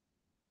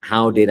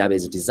how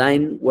database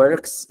design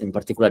works, in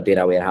particular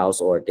data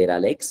warehouse or data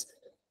lakes.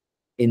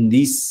 In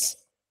this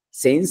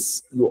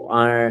sense, you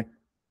are,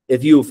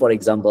 if you, for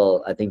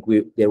example, I think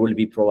there will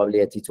be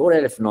probably a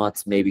tutorial, if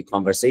not maybe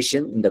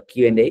conversation in the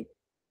Q&A.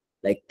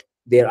 Like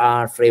there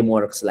are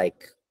frameworks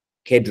like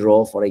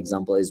Kedro, for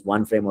example, is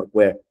one framework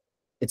where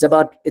it's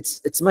about,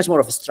 it's much more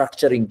of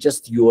structuring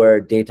just your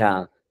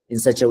data in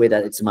such a way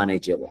that it's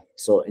manageable.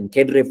 So in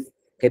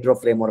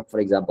Kedro framework, for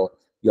example,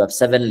 you have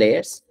 7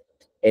 layers,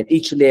 and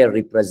each layer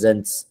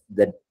represents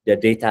the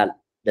data,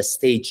 the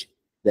stage,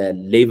 the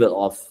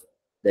level of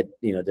the,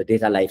 you know, the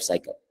data life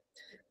cycle.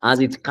 As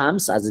it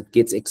comes, as it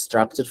gets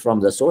extracted from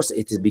the source,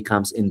 it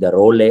becomes in the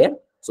raw layer.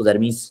 So that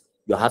means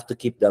you have to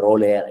keep the raw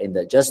layer in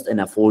the just in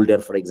a folder,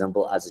 for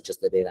example, as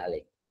just the data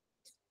lake.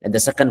 And the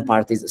second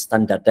part is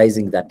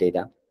standardizing that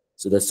data.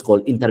 So that's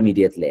called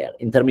intermediate layer.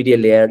 Intermediate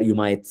layer, you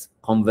might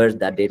convert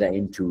that data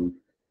into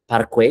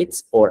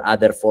Parquets or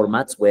other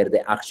formats where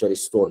they actually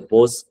store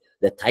both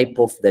the type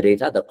of the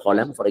data, the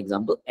column, for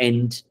example,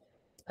 and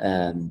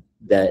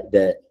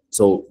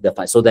so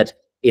that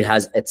it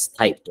has it's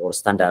typed or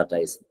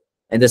standardized.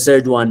 And the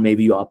third one,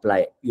 maybe you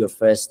apply your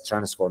first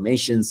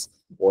transformations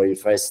or your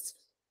first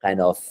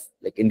kind of,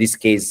 like in this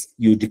case,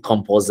 you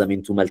decompose them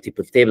into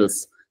multiple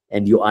tables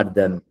and you add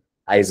them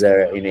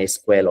either in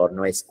SQL or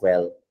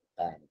NoSQL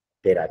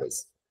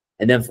database.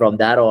 And then from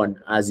that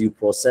on, as you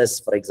process,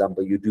 for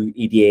example, you do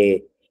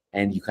EDA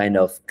and you kind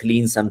of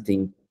clean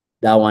something,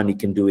 that one you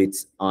can do it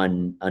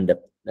on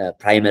the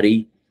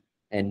primary,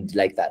 and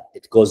like that,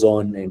 it goes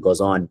on and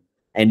goes on.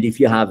 And if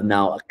you have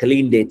now a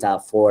clean data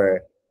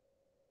for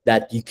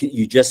that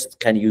you just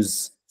can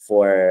use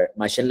for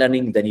machine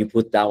learning, then you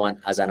put that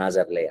one as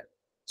another layer.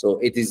 So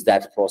it is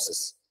that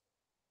process.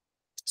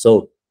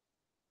 So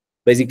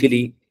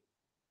basically,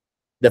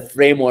 the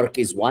framework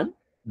is one,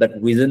 but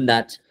within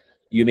that,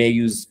 you may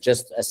use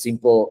just a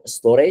simple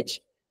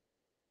storage,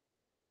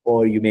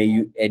 or you may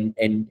use,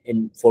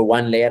 and for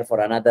one layer, for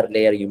another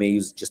layer, you may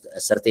use just a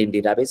certain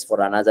database.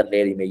 For another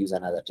layer, you may use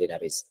another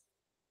database.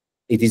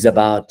 It is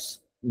about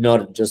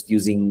not just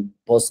using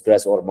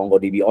Postgres or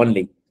MongoDB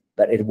only,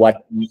 but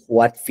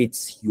what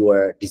fits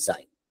your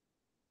design.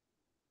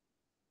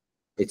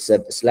 It's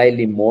a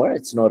slightly more,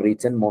 it's not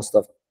written, most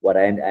of what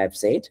I have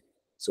said.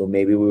 So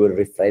maybe we will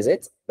rephrase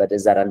it, but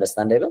is that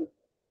understandable?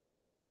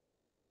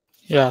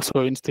 Yeah, so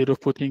instead of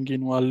putting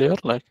in one layer,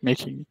 like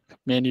making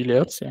many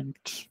layers and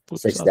put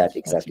such that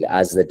exactly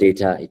as the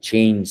data it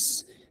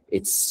changes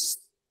its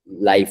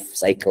life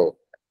cycle,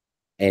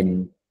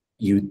 and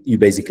you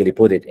basically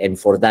put it, and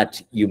for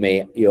that you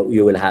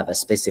will have a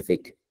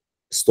specific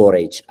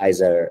storage,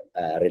 either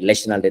a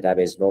relational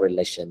database, no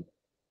relation,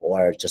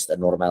 or just a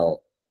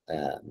normal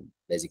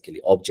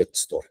basically object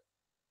store.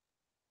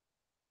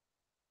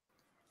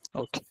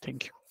 Okay,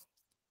 thank you.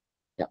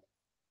 Yeah,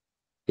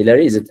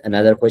 Hilary, is it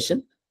another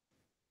question?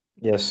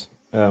 Yes.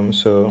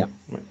 So,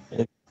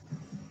 yeah.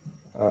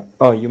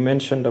 Oh, you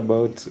mentioned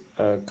about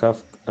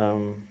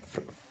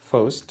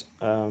Faust,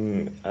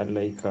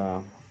 like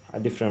a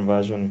different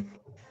version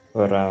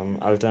or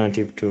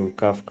alternative to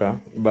Kafka.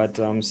 But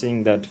I'm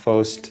seeing that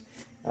Faust,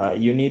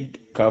 you need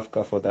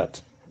Kafka for that.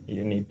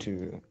 You need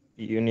to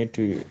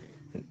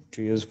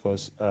use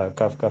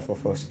Kafka for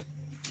Faust.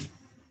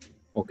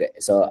 Okay,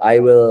 so I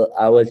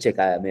will check.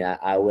 I mean,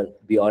 I will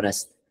be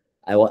honest.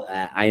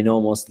 I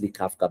know mostly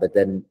Kafka, but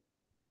then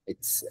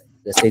it's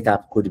the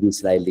setup could be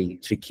slightly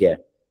trickier.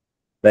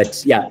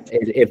 But yeah,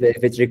 if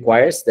it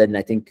requires, then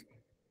I think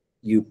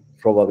you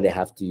probably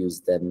have to use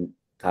then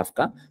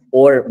Kafka,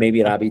 or maybe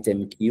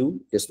RabbitMQ,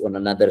 just on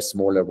another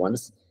smaller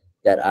ones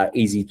that are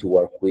easy to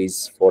work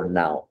with for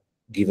now,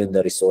 given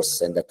the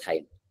resources and the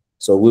time.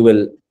 So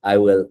I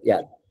will,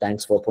 yeah,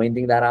 thanks for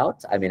pointing that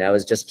out. I mean, I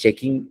was just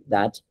checking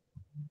that,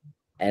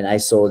 and I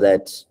saw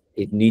that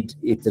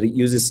it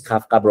uses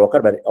Kafka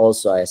broker, but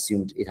also I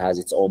assumed it has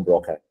its own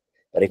broker.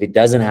 But if it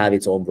doesn't have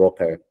its own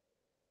broker,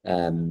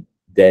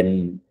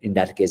 then in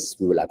that case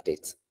we will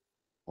update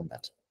on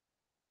that.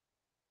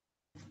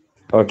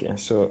 Okay,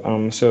 so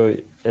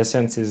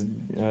essence is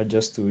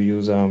just to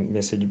use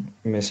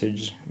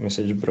message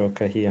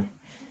broker here.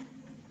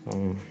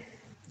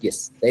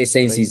 Yes, the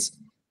essence is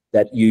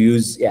that you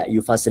use,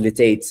 you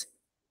facilitate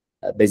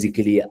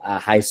basically a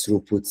high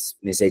throughput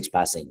message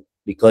passing,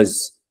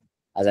 because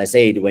as I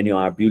said, when you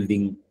are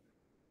building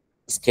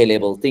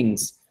scalable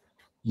things,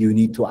 you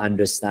need to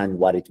understand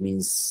what it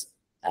means,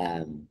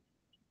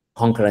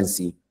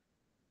 concurrency,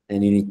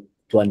 and you need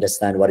to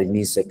understand what it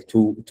means like,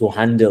 to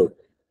handle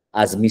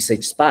as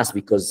messages pass,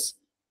 because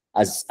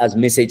as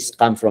messages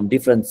come from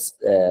different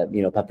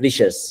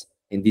publishers,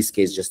 in this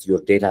case just your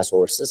data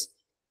sources,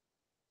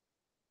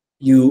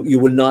 you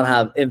will not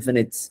have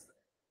infinite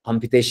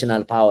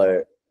computational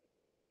power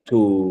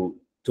to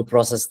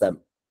process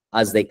them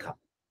as they come.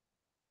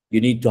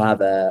 You need to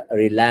have a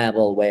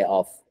reliable way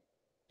of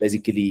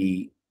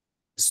basically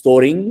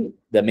storing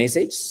the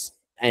message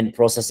and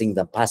processing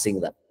them, passing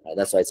them.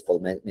 That's why it's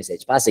called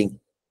message passing,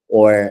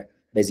 or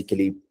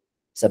basically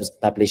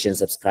publish and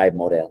subscribe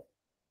model.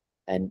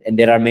 And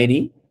there are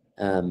many,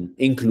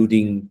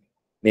 including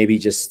maybe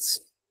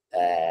just,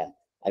 I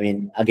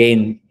mean,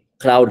 again,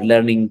 cloud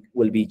learning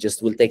will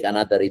take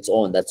another its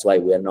own. That's why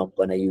we are not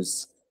going to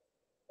use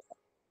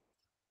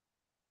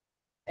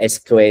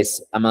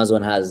SQS.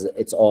 Amazon has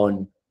its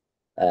own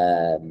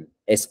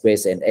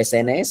SQS and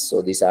SNS.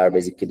 So these are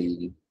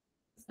basically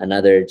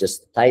another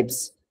just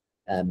types.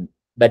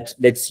 But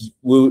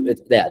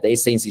the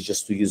essence is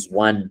just to use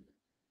one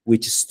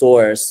which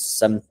stores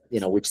some,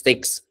 which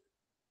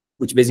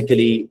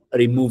basically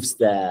removes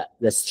the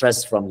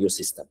stress from your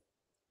system,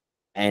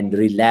 and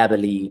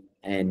reliably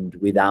and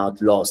without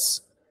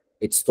loss,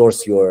 it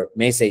stores your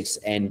message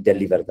and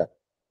deliver them.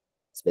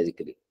 It's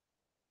basically,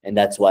 and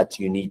that's what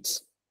you need,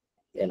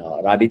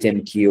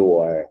 RabbitMQ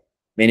or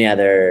many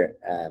other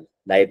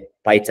like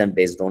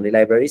Python-based only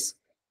libraries,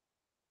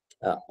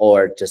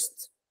 or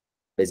just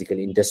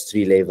basically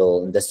industry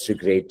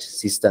grade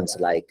systems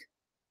like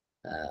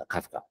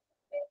Kafka.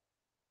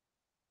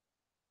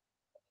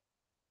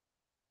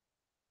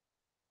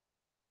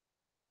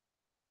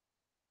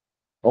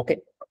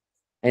 Okay.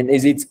 And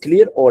is it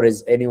clear, or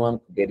is anyone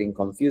getting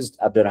confused?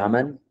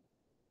 Abdurrahman?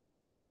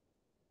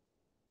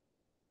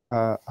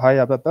 Hi,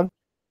 Ababel.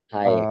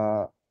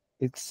 Hi.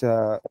 It's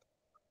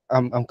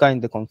I'm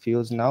kind of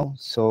confused now.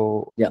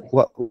 So yeah,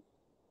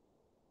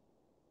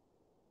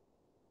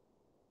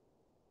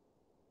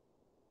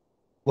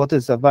 what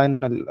is the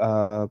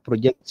final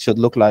project should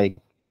look like?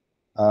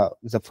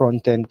 The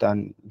front end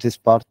and this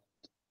part.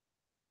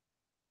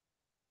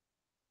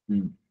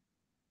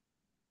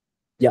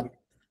 Yeah.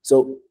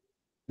 So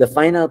the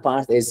final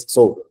part is,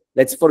 so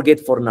let's forget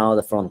for now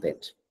the front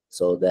end.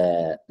 So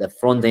the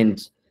front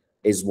end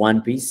is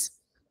one piece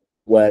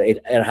where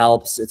it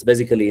helps. It's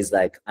basically is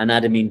like an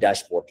admin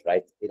dashboard,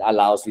 right? It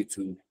allows you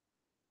to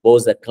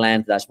both the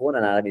client dashboard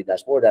and admin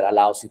dashboard that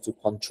allows you to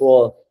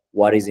control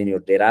what is in your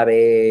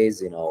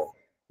database,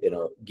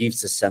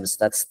 gives us some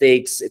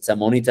statistics. It's a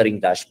monitoring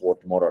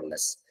dashboard, more or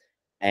less.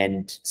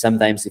 And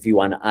sometimes if you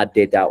want to add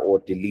data or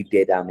delete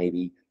data,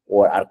 maybe,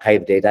 or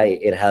archive data,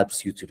 it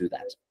helps you to do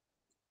that.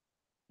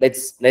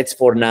 Let's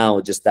for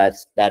now, just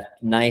that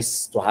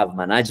nice to have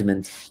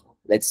management,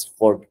 let's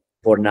for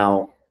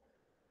now,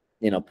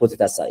 put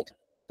it aside.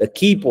 The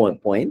key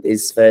point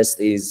is, first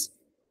is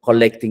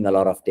collecting a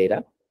lot of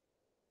data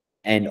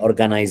and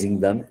organizing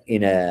them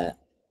in a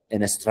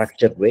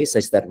structured way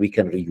such that we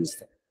can reuse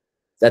them.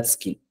 That's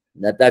key.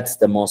 That's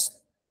the most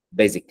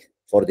basic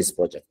for this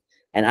project.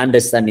 And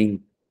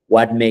understanding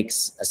what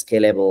makes a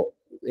scalable,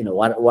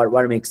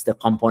 what makes the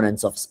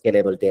components of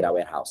scalable data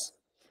warehouse,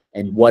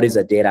 and what is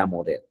a data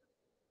model,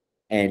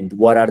 and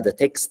what are the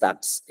tech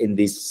stacks in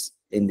this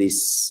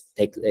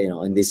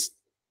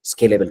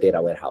scalable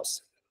data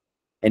warehouse.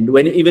 And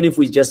even if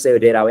we just say a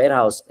data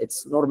warehouse,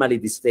 it's normally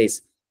these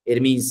days,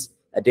 it means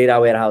a data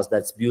warehouse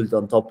that's built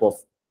on top of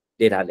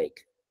data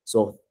lake.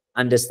 So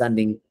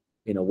understanding,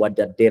 what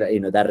that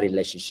data, that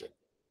relationship.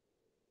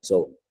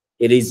 So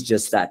it is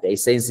just that. The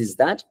essence is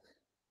that,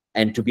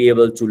 and to be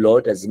able to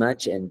load as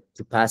much and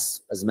to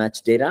pass as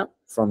much data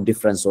from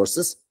different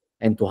sources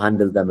and to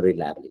handle them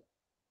reliably.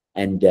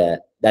 And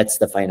that's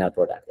the final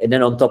product. And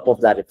then on top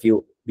of that,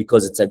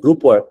 because it's a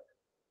group work,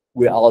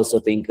 we also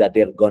think that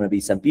there are going to be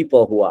some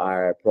people who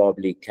are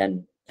probably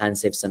can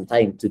save some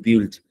time to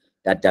build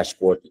that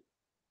dashboard,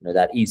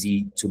 that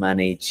easy to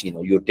manage.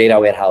 Your data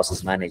warehouse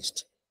is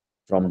managed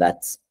from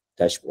that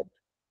dashboard.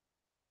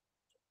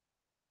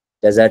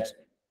 Does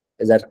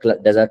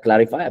that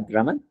clarify,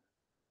 Abdurrahman?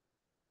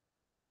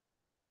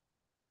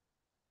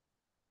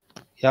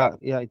 Yeah,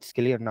 it's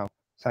clear now.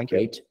 Thank you.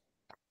 Great.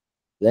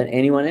 Then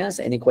anyone else?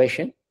 Any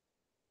question?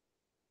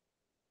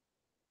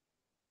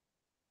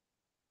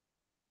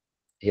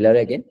 Hilary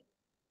again?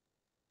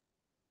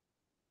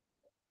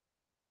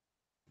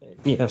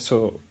 Yeah,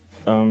 so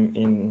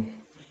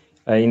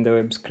I In the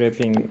web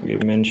scraping, we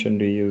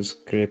mentioned we use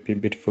Scrapy,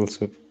 Beautiful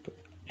Soup,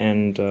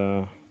 and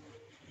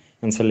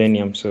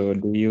Selenium. So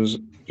do you use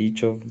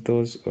each of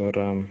those, or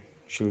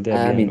should there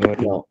I be mean, an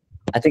order? no,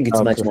 I think it's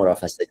much Okay. more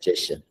of a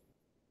suggestion.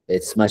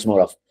 It's much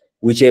more of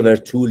whichever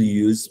tool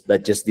you use,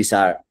 but just these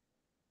are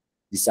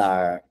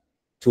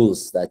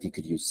tools that you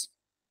could use.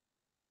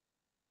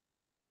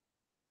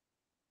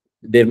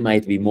 There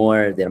might be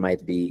more. There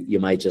might be, you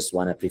might just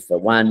want to prefer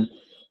one.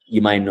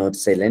 You might not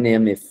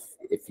Selenium if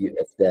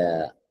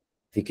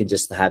you can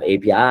just have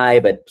API,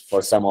 but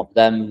for some of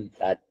them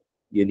that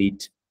you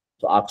need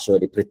to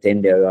actually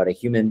pretend they are a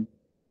human,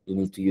 you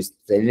need to use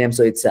Selenium.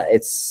 So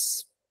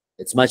it's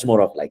much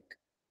more of like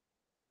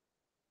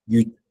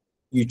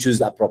you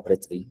choose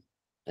appropriately,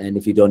 and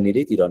if you don't need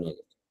it, you don't need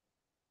it.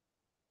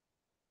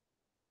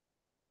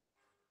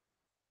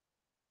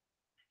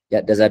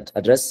 Yeah, does that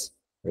address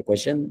your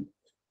question?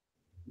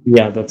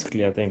 Yeah, that's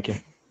clear. Thank you.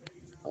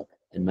 Okay.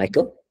 And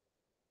Michael?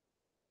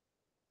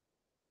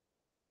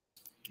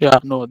 Yeah,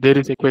 no, there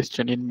is a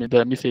question in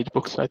the message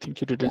box. I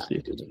think you didn't see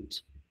it.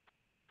 Didn't.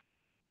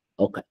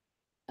 Okay.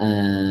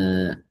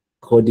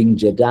 Coding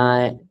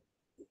Jedi.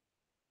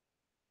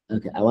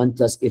 Okay, I want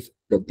to ask if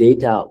the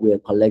data we are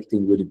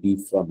collecting would be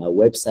from a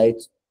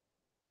website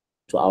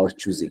to our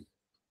choosing.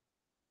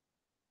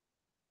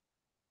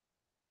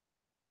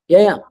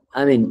 Yeah.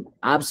 I mean,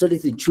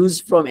 absolutely choose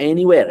from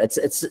anywhere. It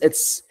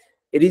is.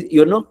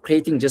 You're not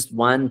creating just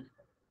one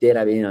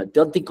data. You know,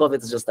 don't think of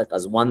it just like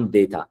as one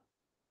data.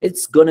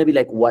 It's gonna be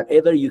like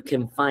whatever you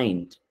can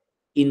find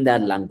in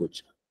that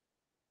language,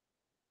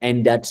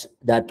 and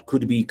that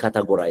could be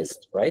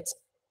categorized, right?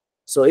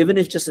 So even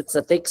if just it's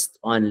a text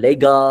on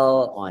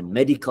legal, on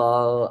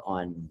medical,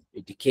 on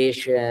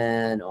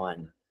education,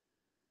 on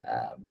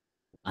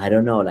I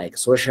don't know, like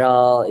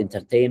social,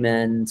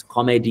 entertainment,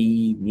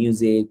 comedy,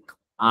 music,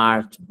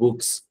 art,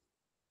 books.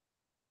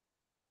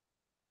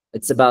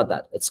 It's about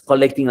that. It's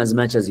collecting as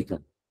much as you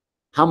can.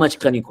 How much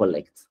can you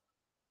collect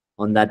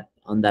on that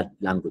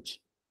language?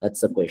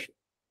 That's the question.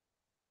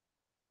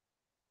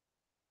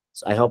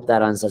 So I hope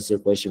that answers your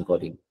question,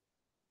 Coding.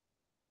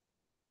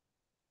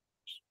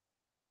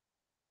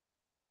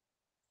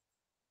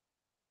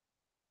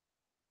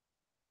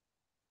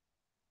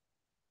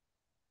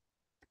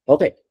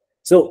 Okay.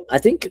 So I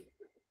think,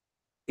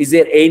 is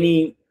there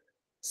any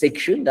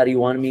section that you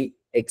want me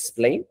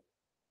explain?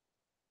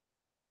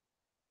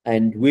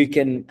 And we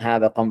can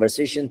have a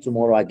conversation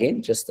tomorrow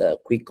again, just a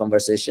quick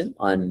conversation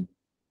on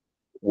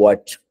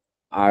what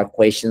are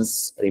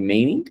questions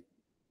remaining.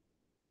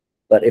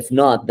 But if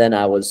not, then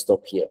I will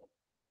stop here.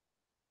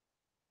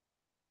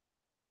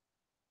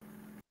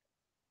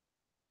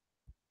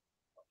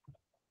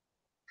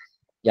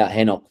 Yeah,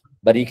 Henok,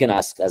 but you can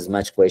ask as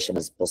much question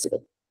as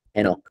possible.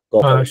 Henok,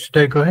 go for it. Should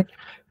I go ahead?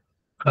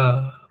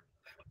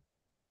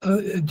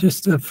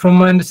 Just from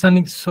my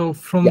understanding, so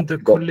from the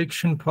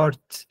collection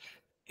part,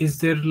 is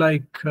there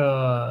like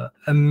a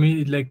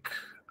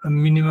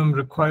minimum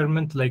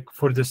requirement, like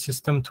for the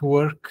system to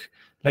work,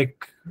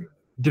 like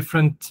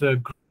different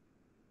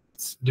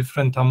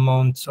different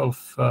amounts of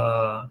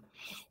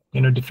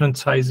different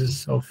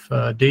sizes of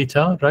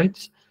data,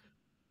 right?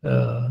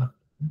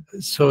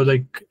 So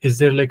like, is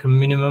there like a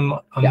minimum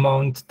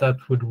amount that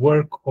would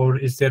work, or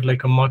is there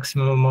like a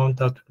maximum amount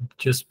that would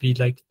just be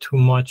like too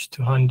much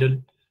to handle?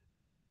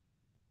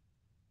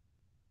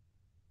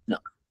 No,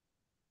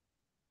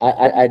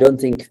 I don't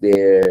think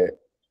they're,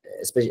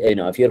 especially,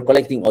 if you're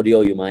collecting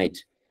audio, you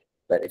might,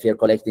 but if you're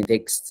collecting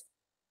text,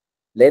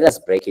 let us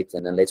break it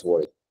and then let's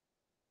worry.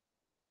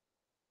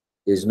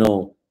 There's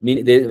no,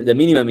 the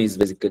minimum is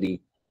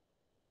basically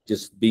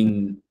just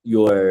being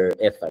your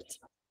effort.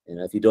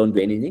 If you don't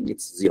do anything,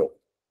 it's zero.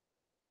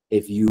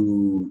 If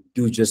you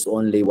do just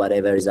only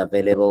whatever is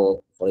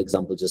available, for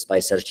example, just by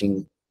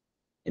searching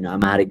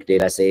Amharic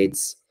data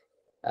sets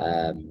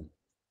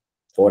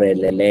for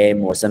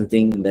LLM or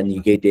something, then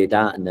you get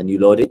data and then you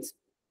load it.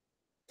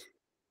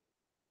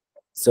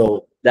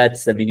 So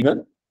that's the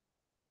minimum.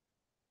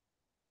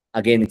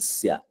 Again,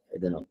 it's, I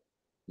don't know,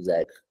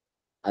 like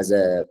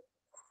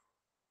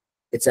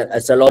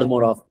it's a lot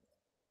more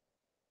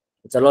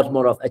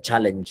of a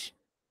challenge.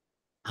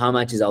 How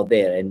much is out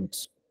there? And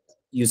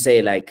you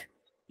say like,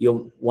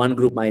 one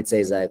group might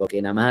say is like, okay,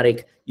 in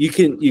Amharic,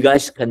 you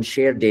guys can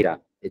share data.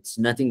 It's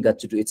nothing got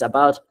to do. It's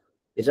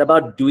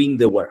about doing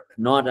the work,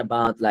 not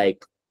about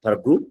like per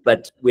group,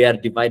 but we are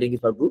dividing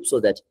it per group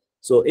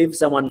so if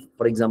someone,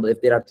 for example,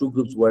 if there are two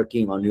groups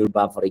working on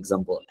Yoruba, for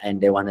example,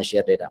 and they want to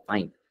share data,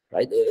 fine,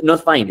 right?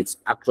 Not fine, it's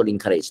actually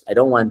encouraged. I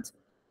don't want,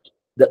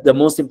 the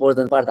most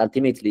important part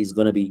ultimately is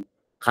going to be,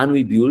 can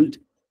we build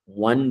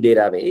one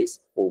database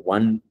or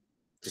one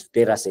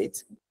data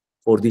set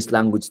for this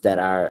language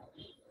that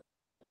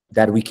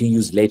we can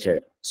use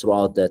later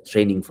throughout the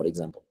training, for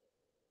example,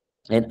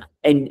 and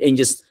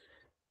just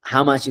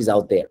how much is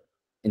out there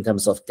in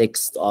terms of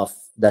text of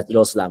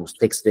those language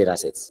text data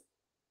sets,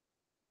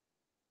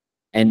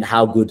 and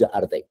how good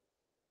are they,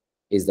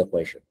 is the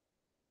question.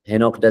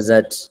 Henok, does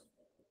that,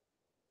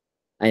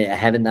 I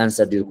haven't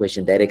answered your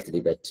question directly,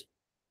 but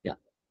yeah,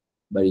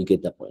 but you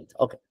get the point.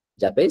 Okay,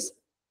 Japes?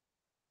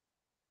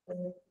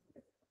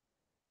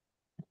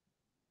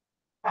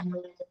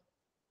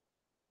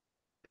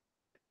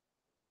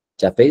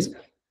 Japes?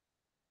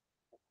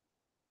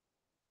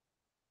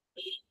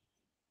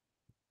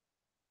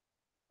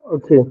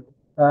 Okay.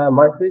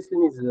 My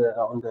question is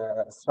on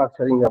the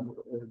structuring of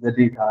the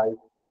data.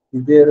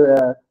 Is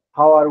there,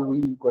 how are we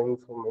going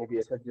to, maybe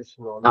a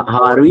suggestion on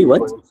How are we?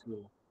 What?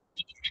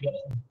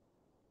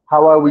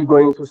 How are we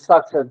going to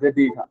structure the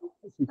data?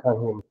 If you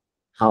can hear me.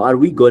 How are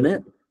we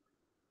gonna?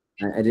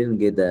 I didn't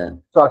get the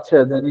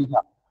structure the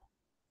data.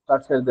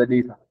 Structure the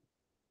data.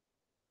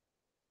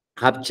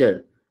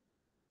 Capture.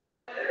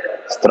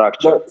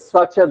 Structure. No,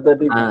 structure the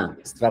data.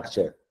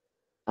 Structure.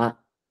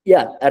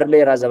 Yeah,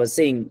 earlier as I was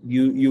saying,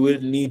 you will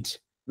need,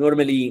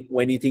 normally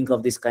when you think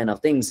of this kind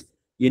of things,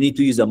 you need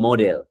to use a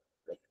model,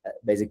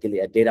 basically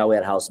a data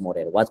warehouse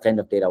model. What kind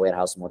of data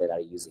warehouse model are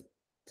you using?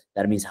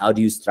 That means how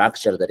do you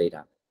structure the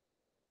data?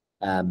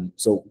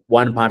 So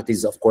one part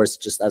is, of course,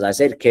 just as I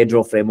said,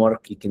 Kedro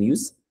framework you can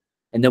use.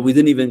 And then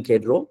within even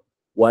Kedro,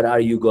 what are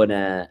you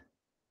gonna,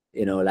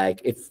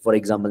 like if, for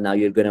example, now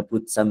you're gonna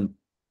put some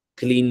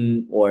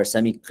clean or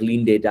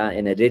semi-clean data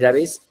in a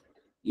database,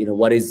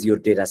 what is your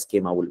data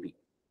schema will be?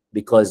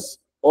 Because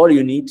all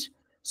you need,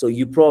 so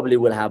you probably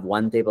will have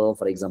one table,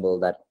 for example,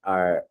 that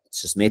are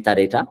just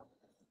metadata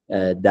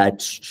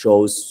that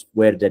shows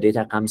where the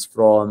data comes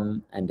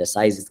from and the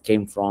size it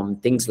came from,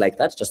 things like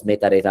that, just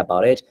metadata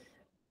about it.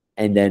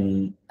 And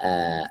then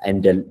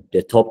and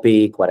the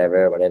topic,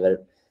 whatever.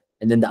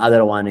 And then the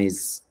other one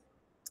is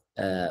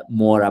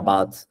more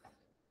about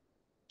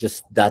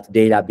just that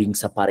data being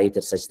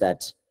separated such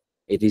that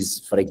it is,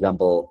 for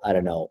example, I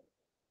don't know,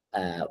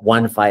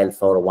 one file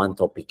for one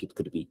topic it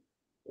could be,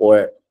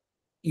 or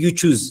you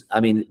choose. I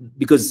mean,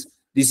 because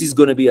this is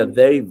going to be a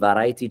very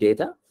variety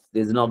data.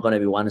 There's not going to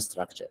be one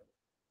structure.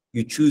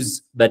 You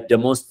choose, but the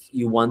most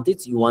you want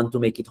to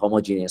make it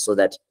homogeneous so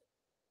that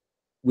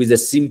with the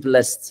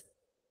simplest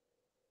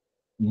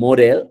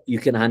model, you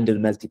can handle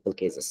multiple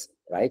cases,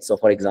 right? So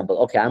for example,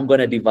 okay, I'm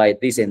going to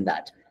divide this and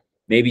that.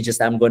 Maybe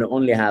just I'm going to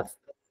only have,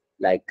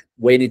 like,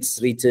 when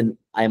it's written,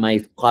 I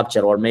might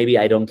capture, or maybe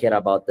I don't care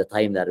about the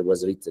time that it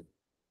was written.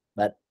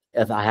 But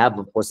if I have,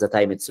 of course, the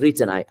time it's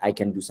written, I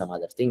can do some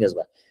other thing as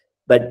well.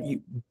 But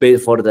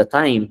for the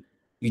time,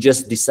 you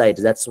just decide.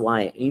 That's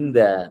why in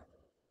the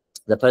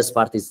first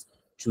part is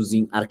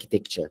choosing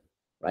architecture,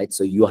 right?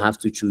 So you have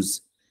to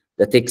choose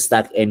the tech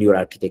stack and your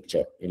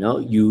architecture,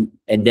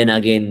 and then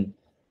again,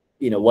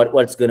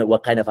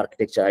 what kind of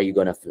architecture are you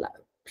gonna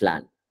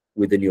plan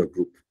within your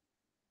group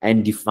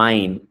and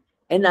define.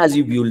 And as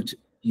you build,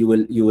 you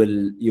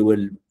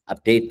will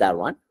update that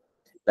one,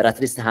 but at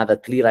least have a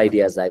clear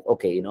idea. As like,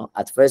 okay,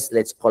 at first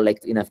let's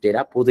collect enough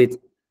data, put it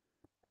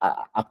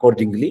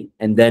accordingly,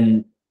 and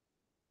then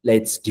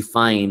let's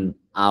define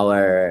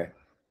our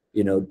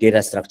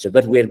data structure.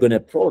 But we're going to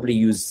probably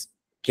use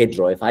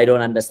Kedro. If I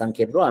don't understand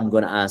Kedro, I'm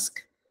going to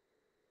ask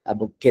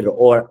about Kedro,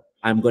 or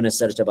I'm going to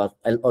search about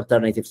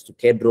alternatives to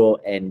Kedro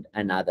and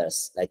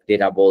others like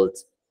Data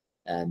Vault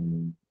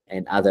and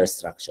other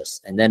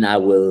structures. And then I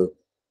will,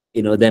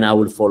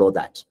 follow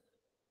that.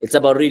 It's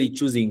about really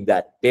choosing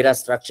that data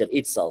structure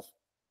itself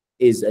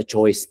is a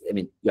choice. I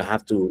mean, you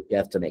have to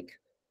make.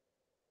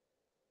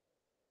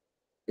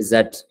 Is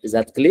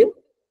that clear?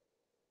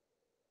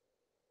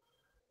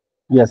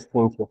 Yes,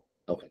 thank you.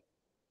 Okay.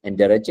 And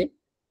Deraje?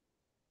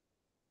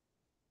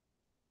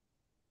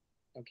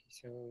 Okay,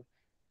 so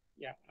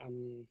yeah,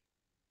 I'm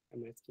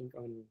asking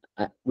on.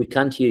 We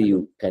can't hear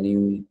you. Can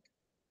you?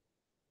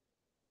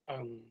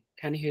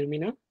 Can you hear me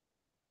now?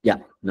 Yeah,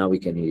 now we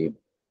can hear you.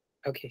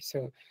 Okay,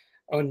 so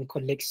on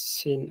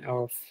collection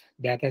of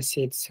data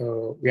sets,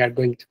 so we are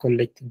going to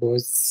collect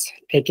both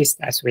text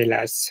as well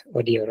as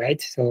audio,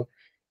 right? So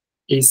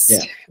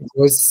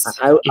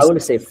I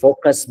would say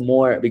focus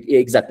more,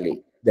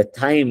 exactly the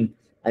time.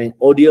 I mean,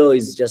 audio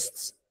is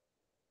just,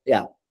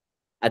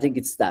 I think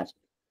it's that.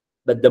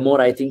 But the more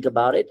I think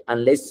about it,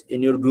 unless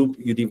in your group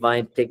you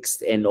divide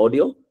text and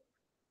audio,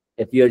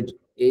 if you're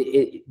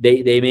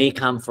they may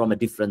come from a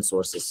different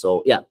sources.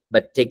 So yeah,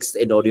 but text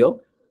and audio,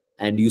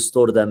 and you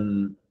store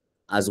them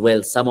as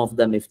well. Some of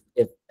them, if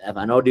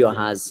an audio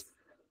has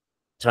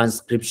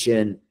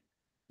transcription,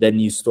 then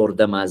you store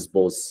them as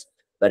both.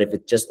 But if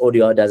it's just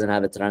audio, doesn't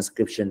have a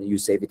transcription, you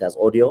save it as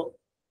audio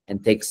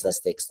and text as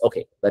text.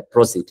 Okay, but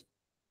proceed.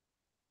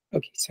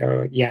 Okay,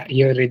 so yeah,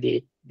 you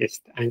already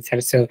just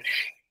answered.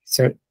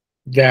 So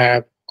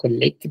the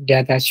collected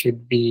data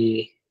shouldn't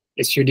be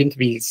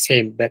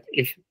same, but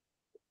if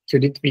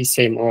shouldn't be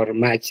same or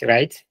match,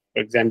 right?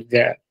 For example,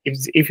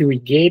 if we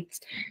get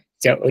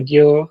the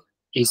audio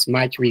is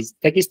matched with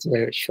text,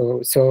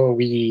 so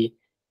we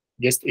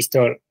just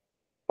store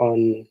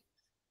on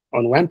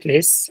one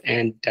place,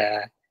 and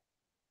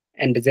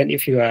then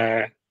if you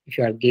are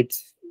get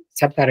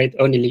separate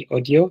only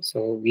audio,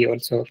 so we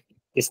also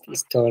just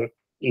store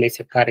in a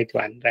separate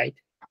one, right?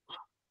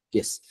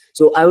 Yes.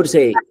 So I would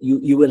say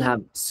you will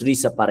have 3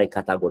 separate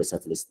categories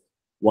at least.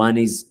 One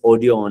is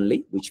audio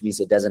only, which means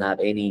it doesn't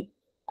have any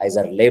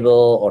either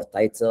label or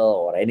title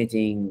or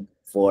anything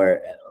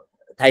for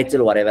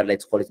title, whatever,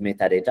 let's call it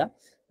metadata,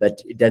 but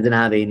it doesn't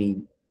have any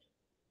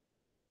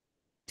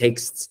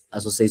text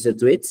associated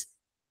to it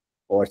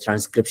or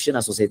transcription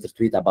associated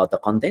to it about the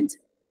content.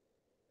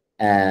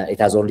 It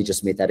has only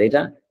just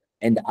metadata.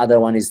 And the other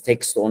one is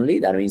text only.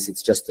 That means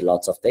it's just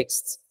lots of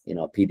texts, you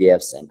know,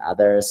 PDFs and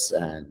others,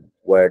 and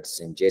words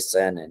and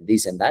JSON and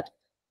this and that.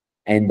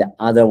 And the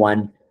other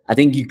one, I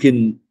think you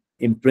can,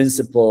 in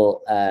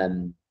principle,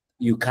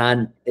 you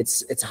can,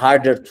 it's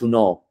harder to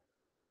know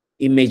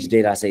image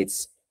data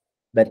sets,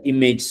 but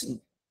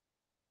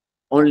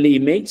only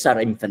images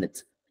are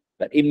infinite.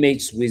 But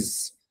image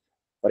with,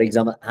 for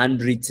example,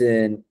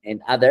 handwritten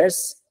and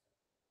others,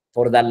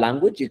 for that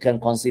language, you can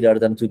consider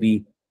them to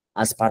be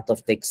as part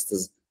of text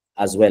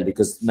as well,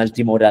 because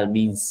multimodal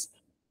means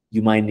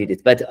you might need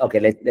it. But okay,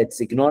 let's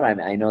ignore.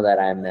 I know that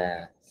I'm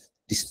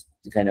just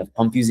kind of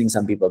confusing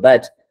some people,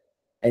 but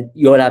and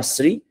you all have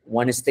three.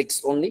 One is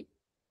text only,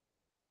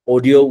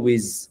 audio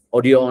with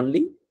audio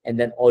only, and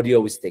then audio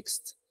with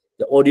text.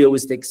 The audio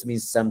with text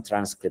means some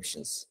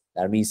transcriptions.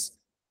 That means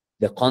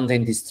the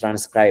content is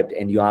transcribed,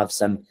 and you have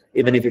some,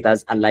 even if it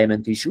has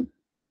alignment issue,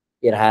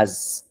 it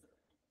has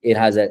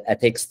a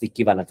text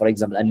equivalent. For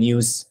example, a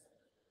news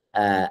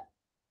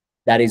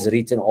that is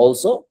written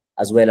also,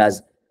 as well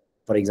as,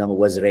 for example,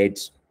 was read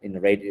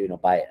in radio, you know,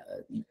 by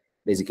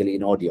basically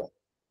in audio.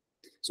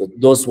 So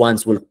those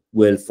ones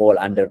will fall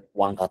under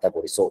one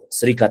category. So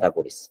 3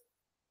 categories.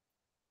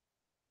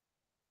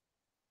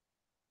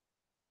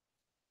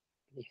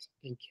 Yes,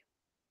 thank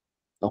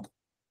you. Okay.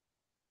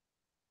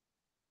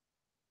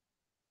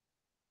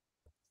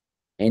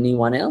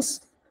 Anyone else?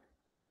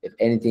 If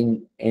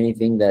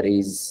anything that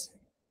is,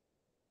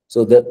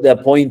 so the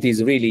point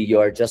is really,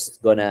 you're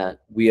just gonna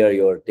wear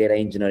your data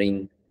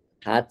engineering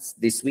hats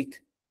this week.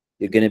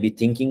 You're gonna be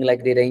thinking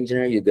like data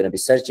engineer, you're gonna be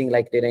searching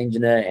like data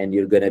engineer, and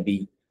you're gonna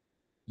be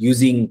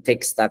using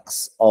tech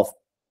stacks of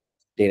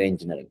data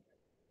engineering.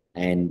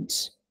 And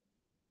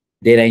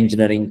data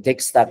engineering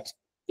tech stack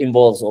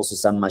involves also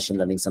some machine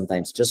learning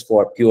sometimes, just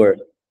for pure,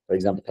 for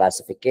example,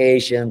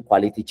 classification,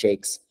 quality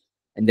checks.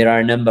 And there are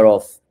a number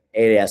of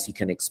areas you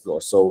can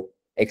explore. So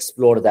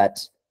explore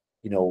that,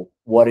 you know,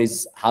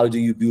 how do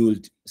you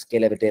build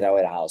scalable data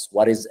warehouse?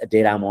 What is a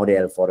data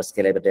model for a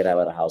scalable data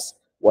warehouse?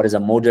 What is a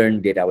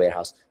modern data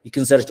warehouse? You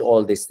can search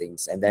all these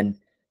things, and then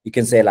you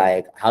can say,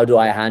 like, how do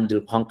I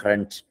handle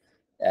concurrent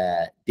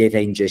data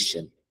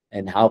ingestion?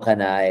 And how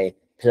can I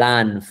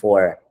plan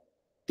for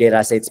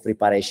data sets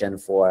preparation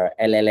for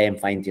LLM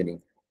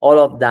fine-tuning? All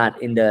of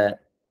that in the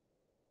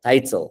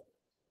title,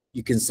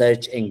 you can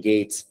search,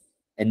 engage,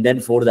 and then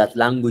for that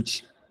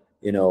language,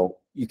 you know,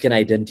 you can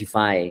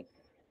identify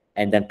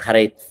and then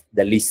create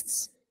the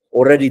lists.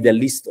 Already the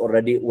list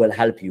already will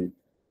help you.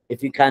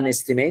 If you can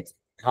estimate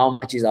how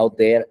much is out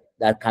there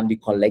that can be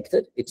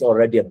collected, it's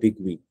already a big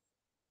win.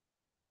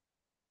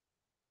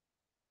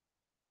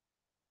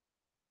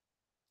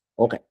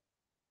 Okay.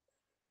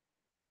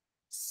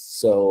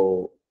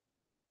 So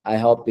I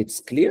hope it's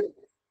clear.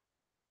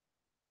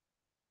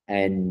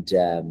 And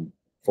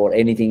for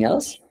anything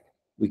else,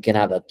 we can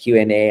have a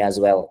Q&A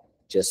as well,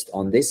 just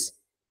on this.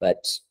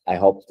 But I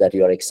hope that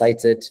you're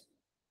excited.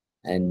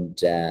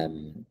 And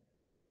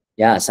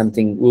yeah,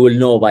 something we will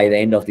know by the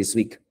end of this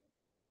week,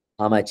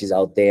 how much is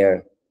out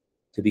there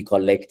to be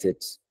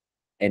collected.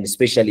 And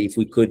especially if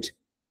we could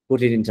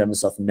put it in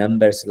terms of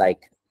numbers,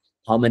 like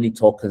how many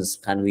tokens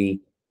can we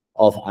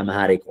of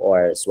Amharic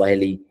or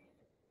Swahili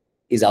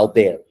is out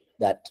there,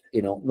 that,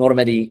 you know,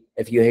 normally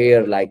if you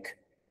hear like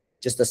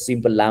just a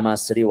simple Llama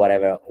 3,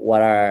 whatever,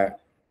 what are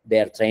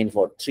they trained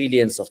for?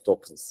 Trillions of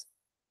tokens.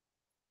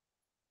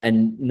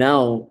 And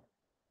now,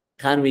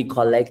 can we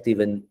collect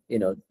even, you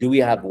know, do we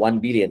have 1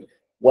 billion?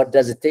 What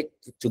does it take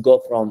to go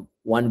from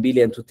 1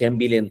 billion to 10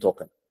 billion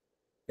token?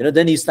 You know,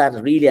 then you start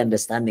really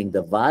understanding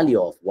the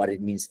value of what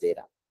it means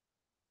data.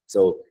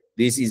 So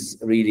this is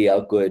really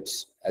a good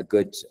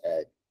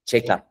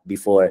checkup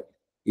before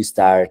you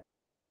start.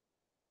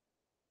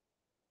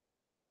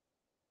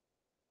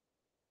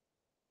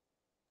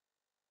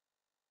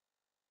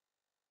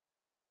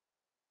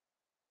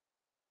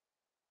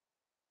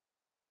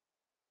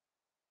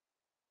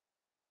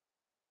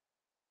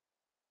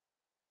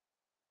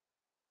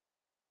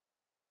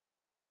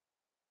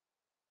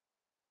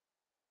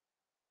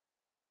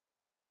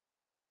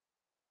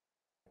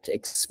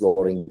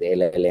 Exploring the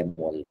LLM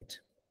world.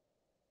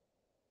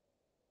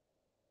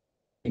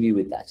 Maybe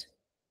with that.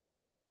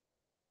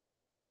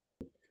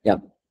 Yeah.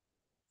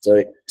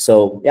 Sorry.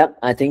 So yeah,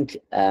 I think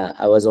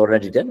I was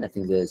already done. I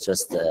think there's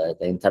just the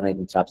internet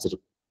interrupted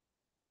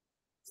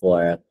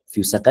for a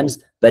few seconds.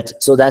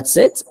 But so that's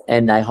it.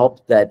 And I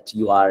hope that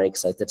you are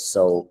excited.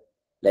 So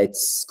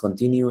let's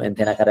continue. And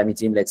then Academy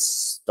team, let's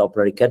stop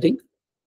recording.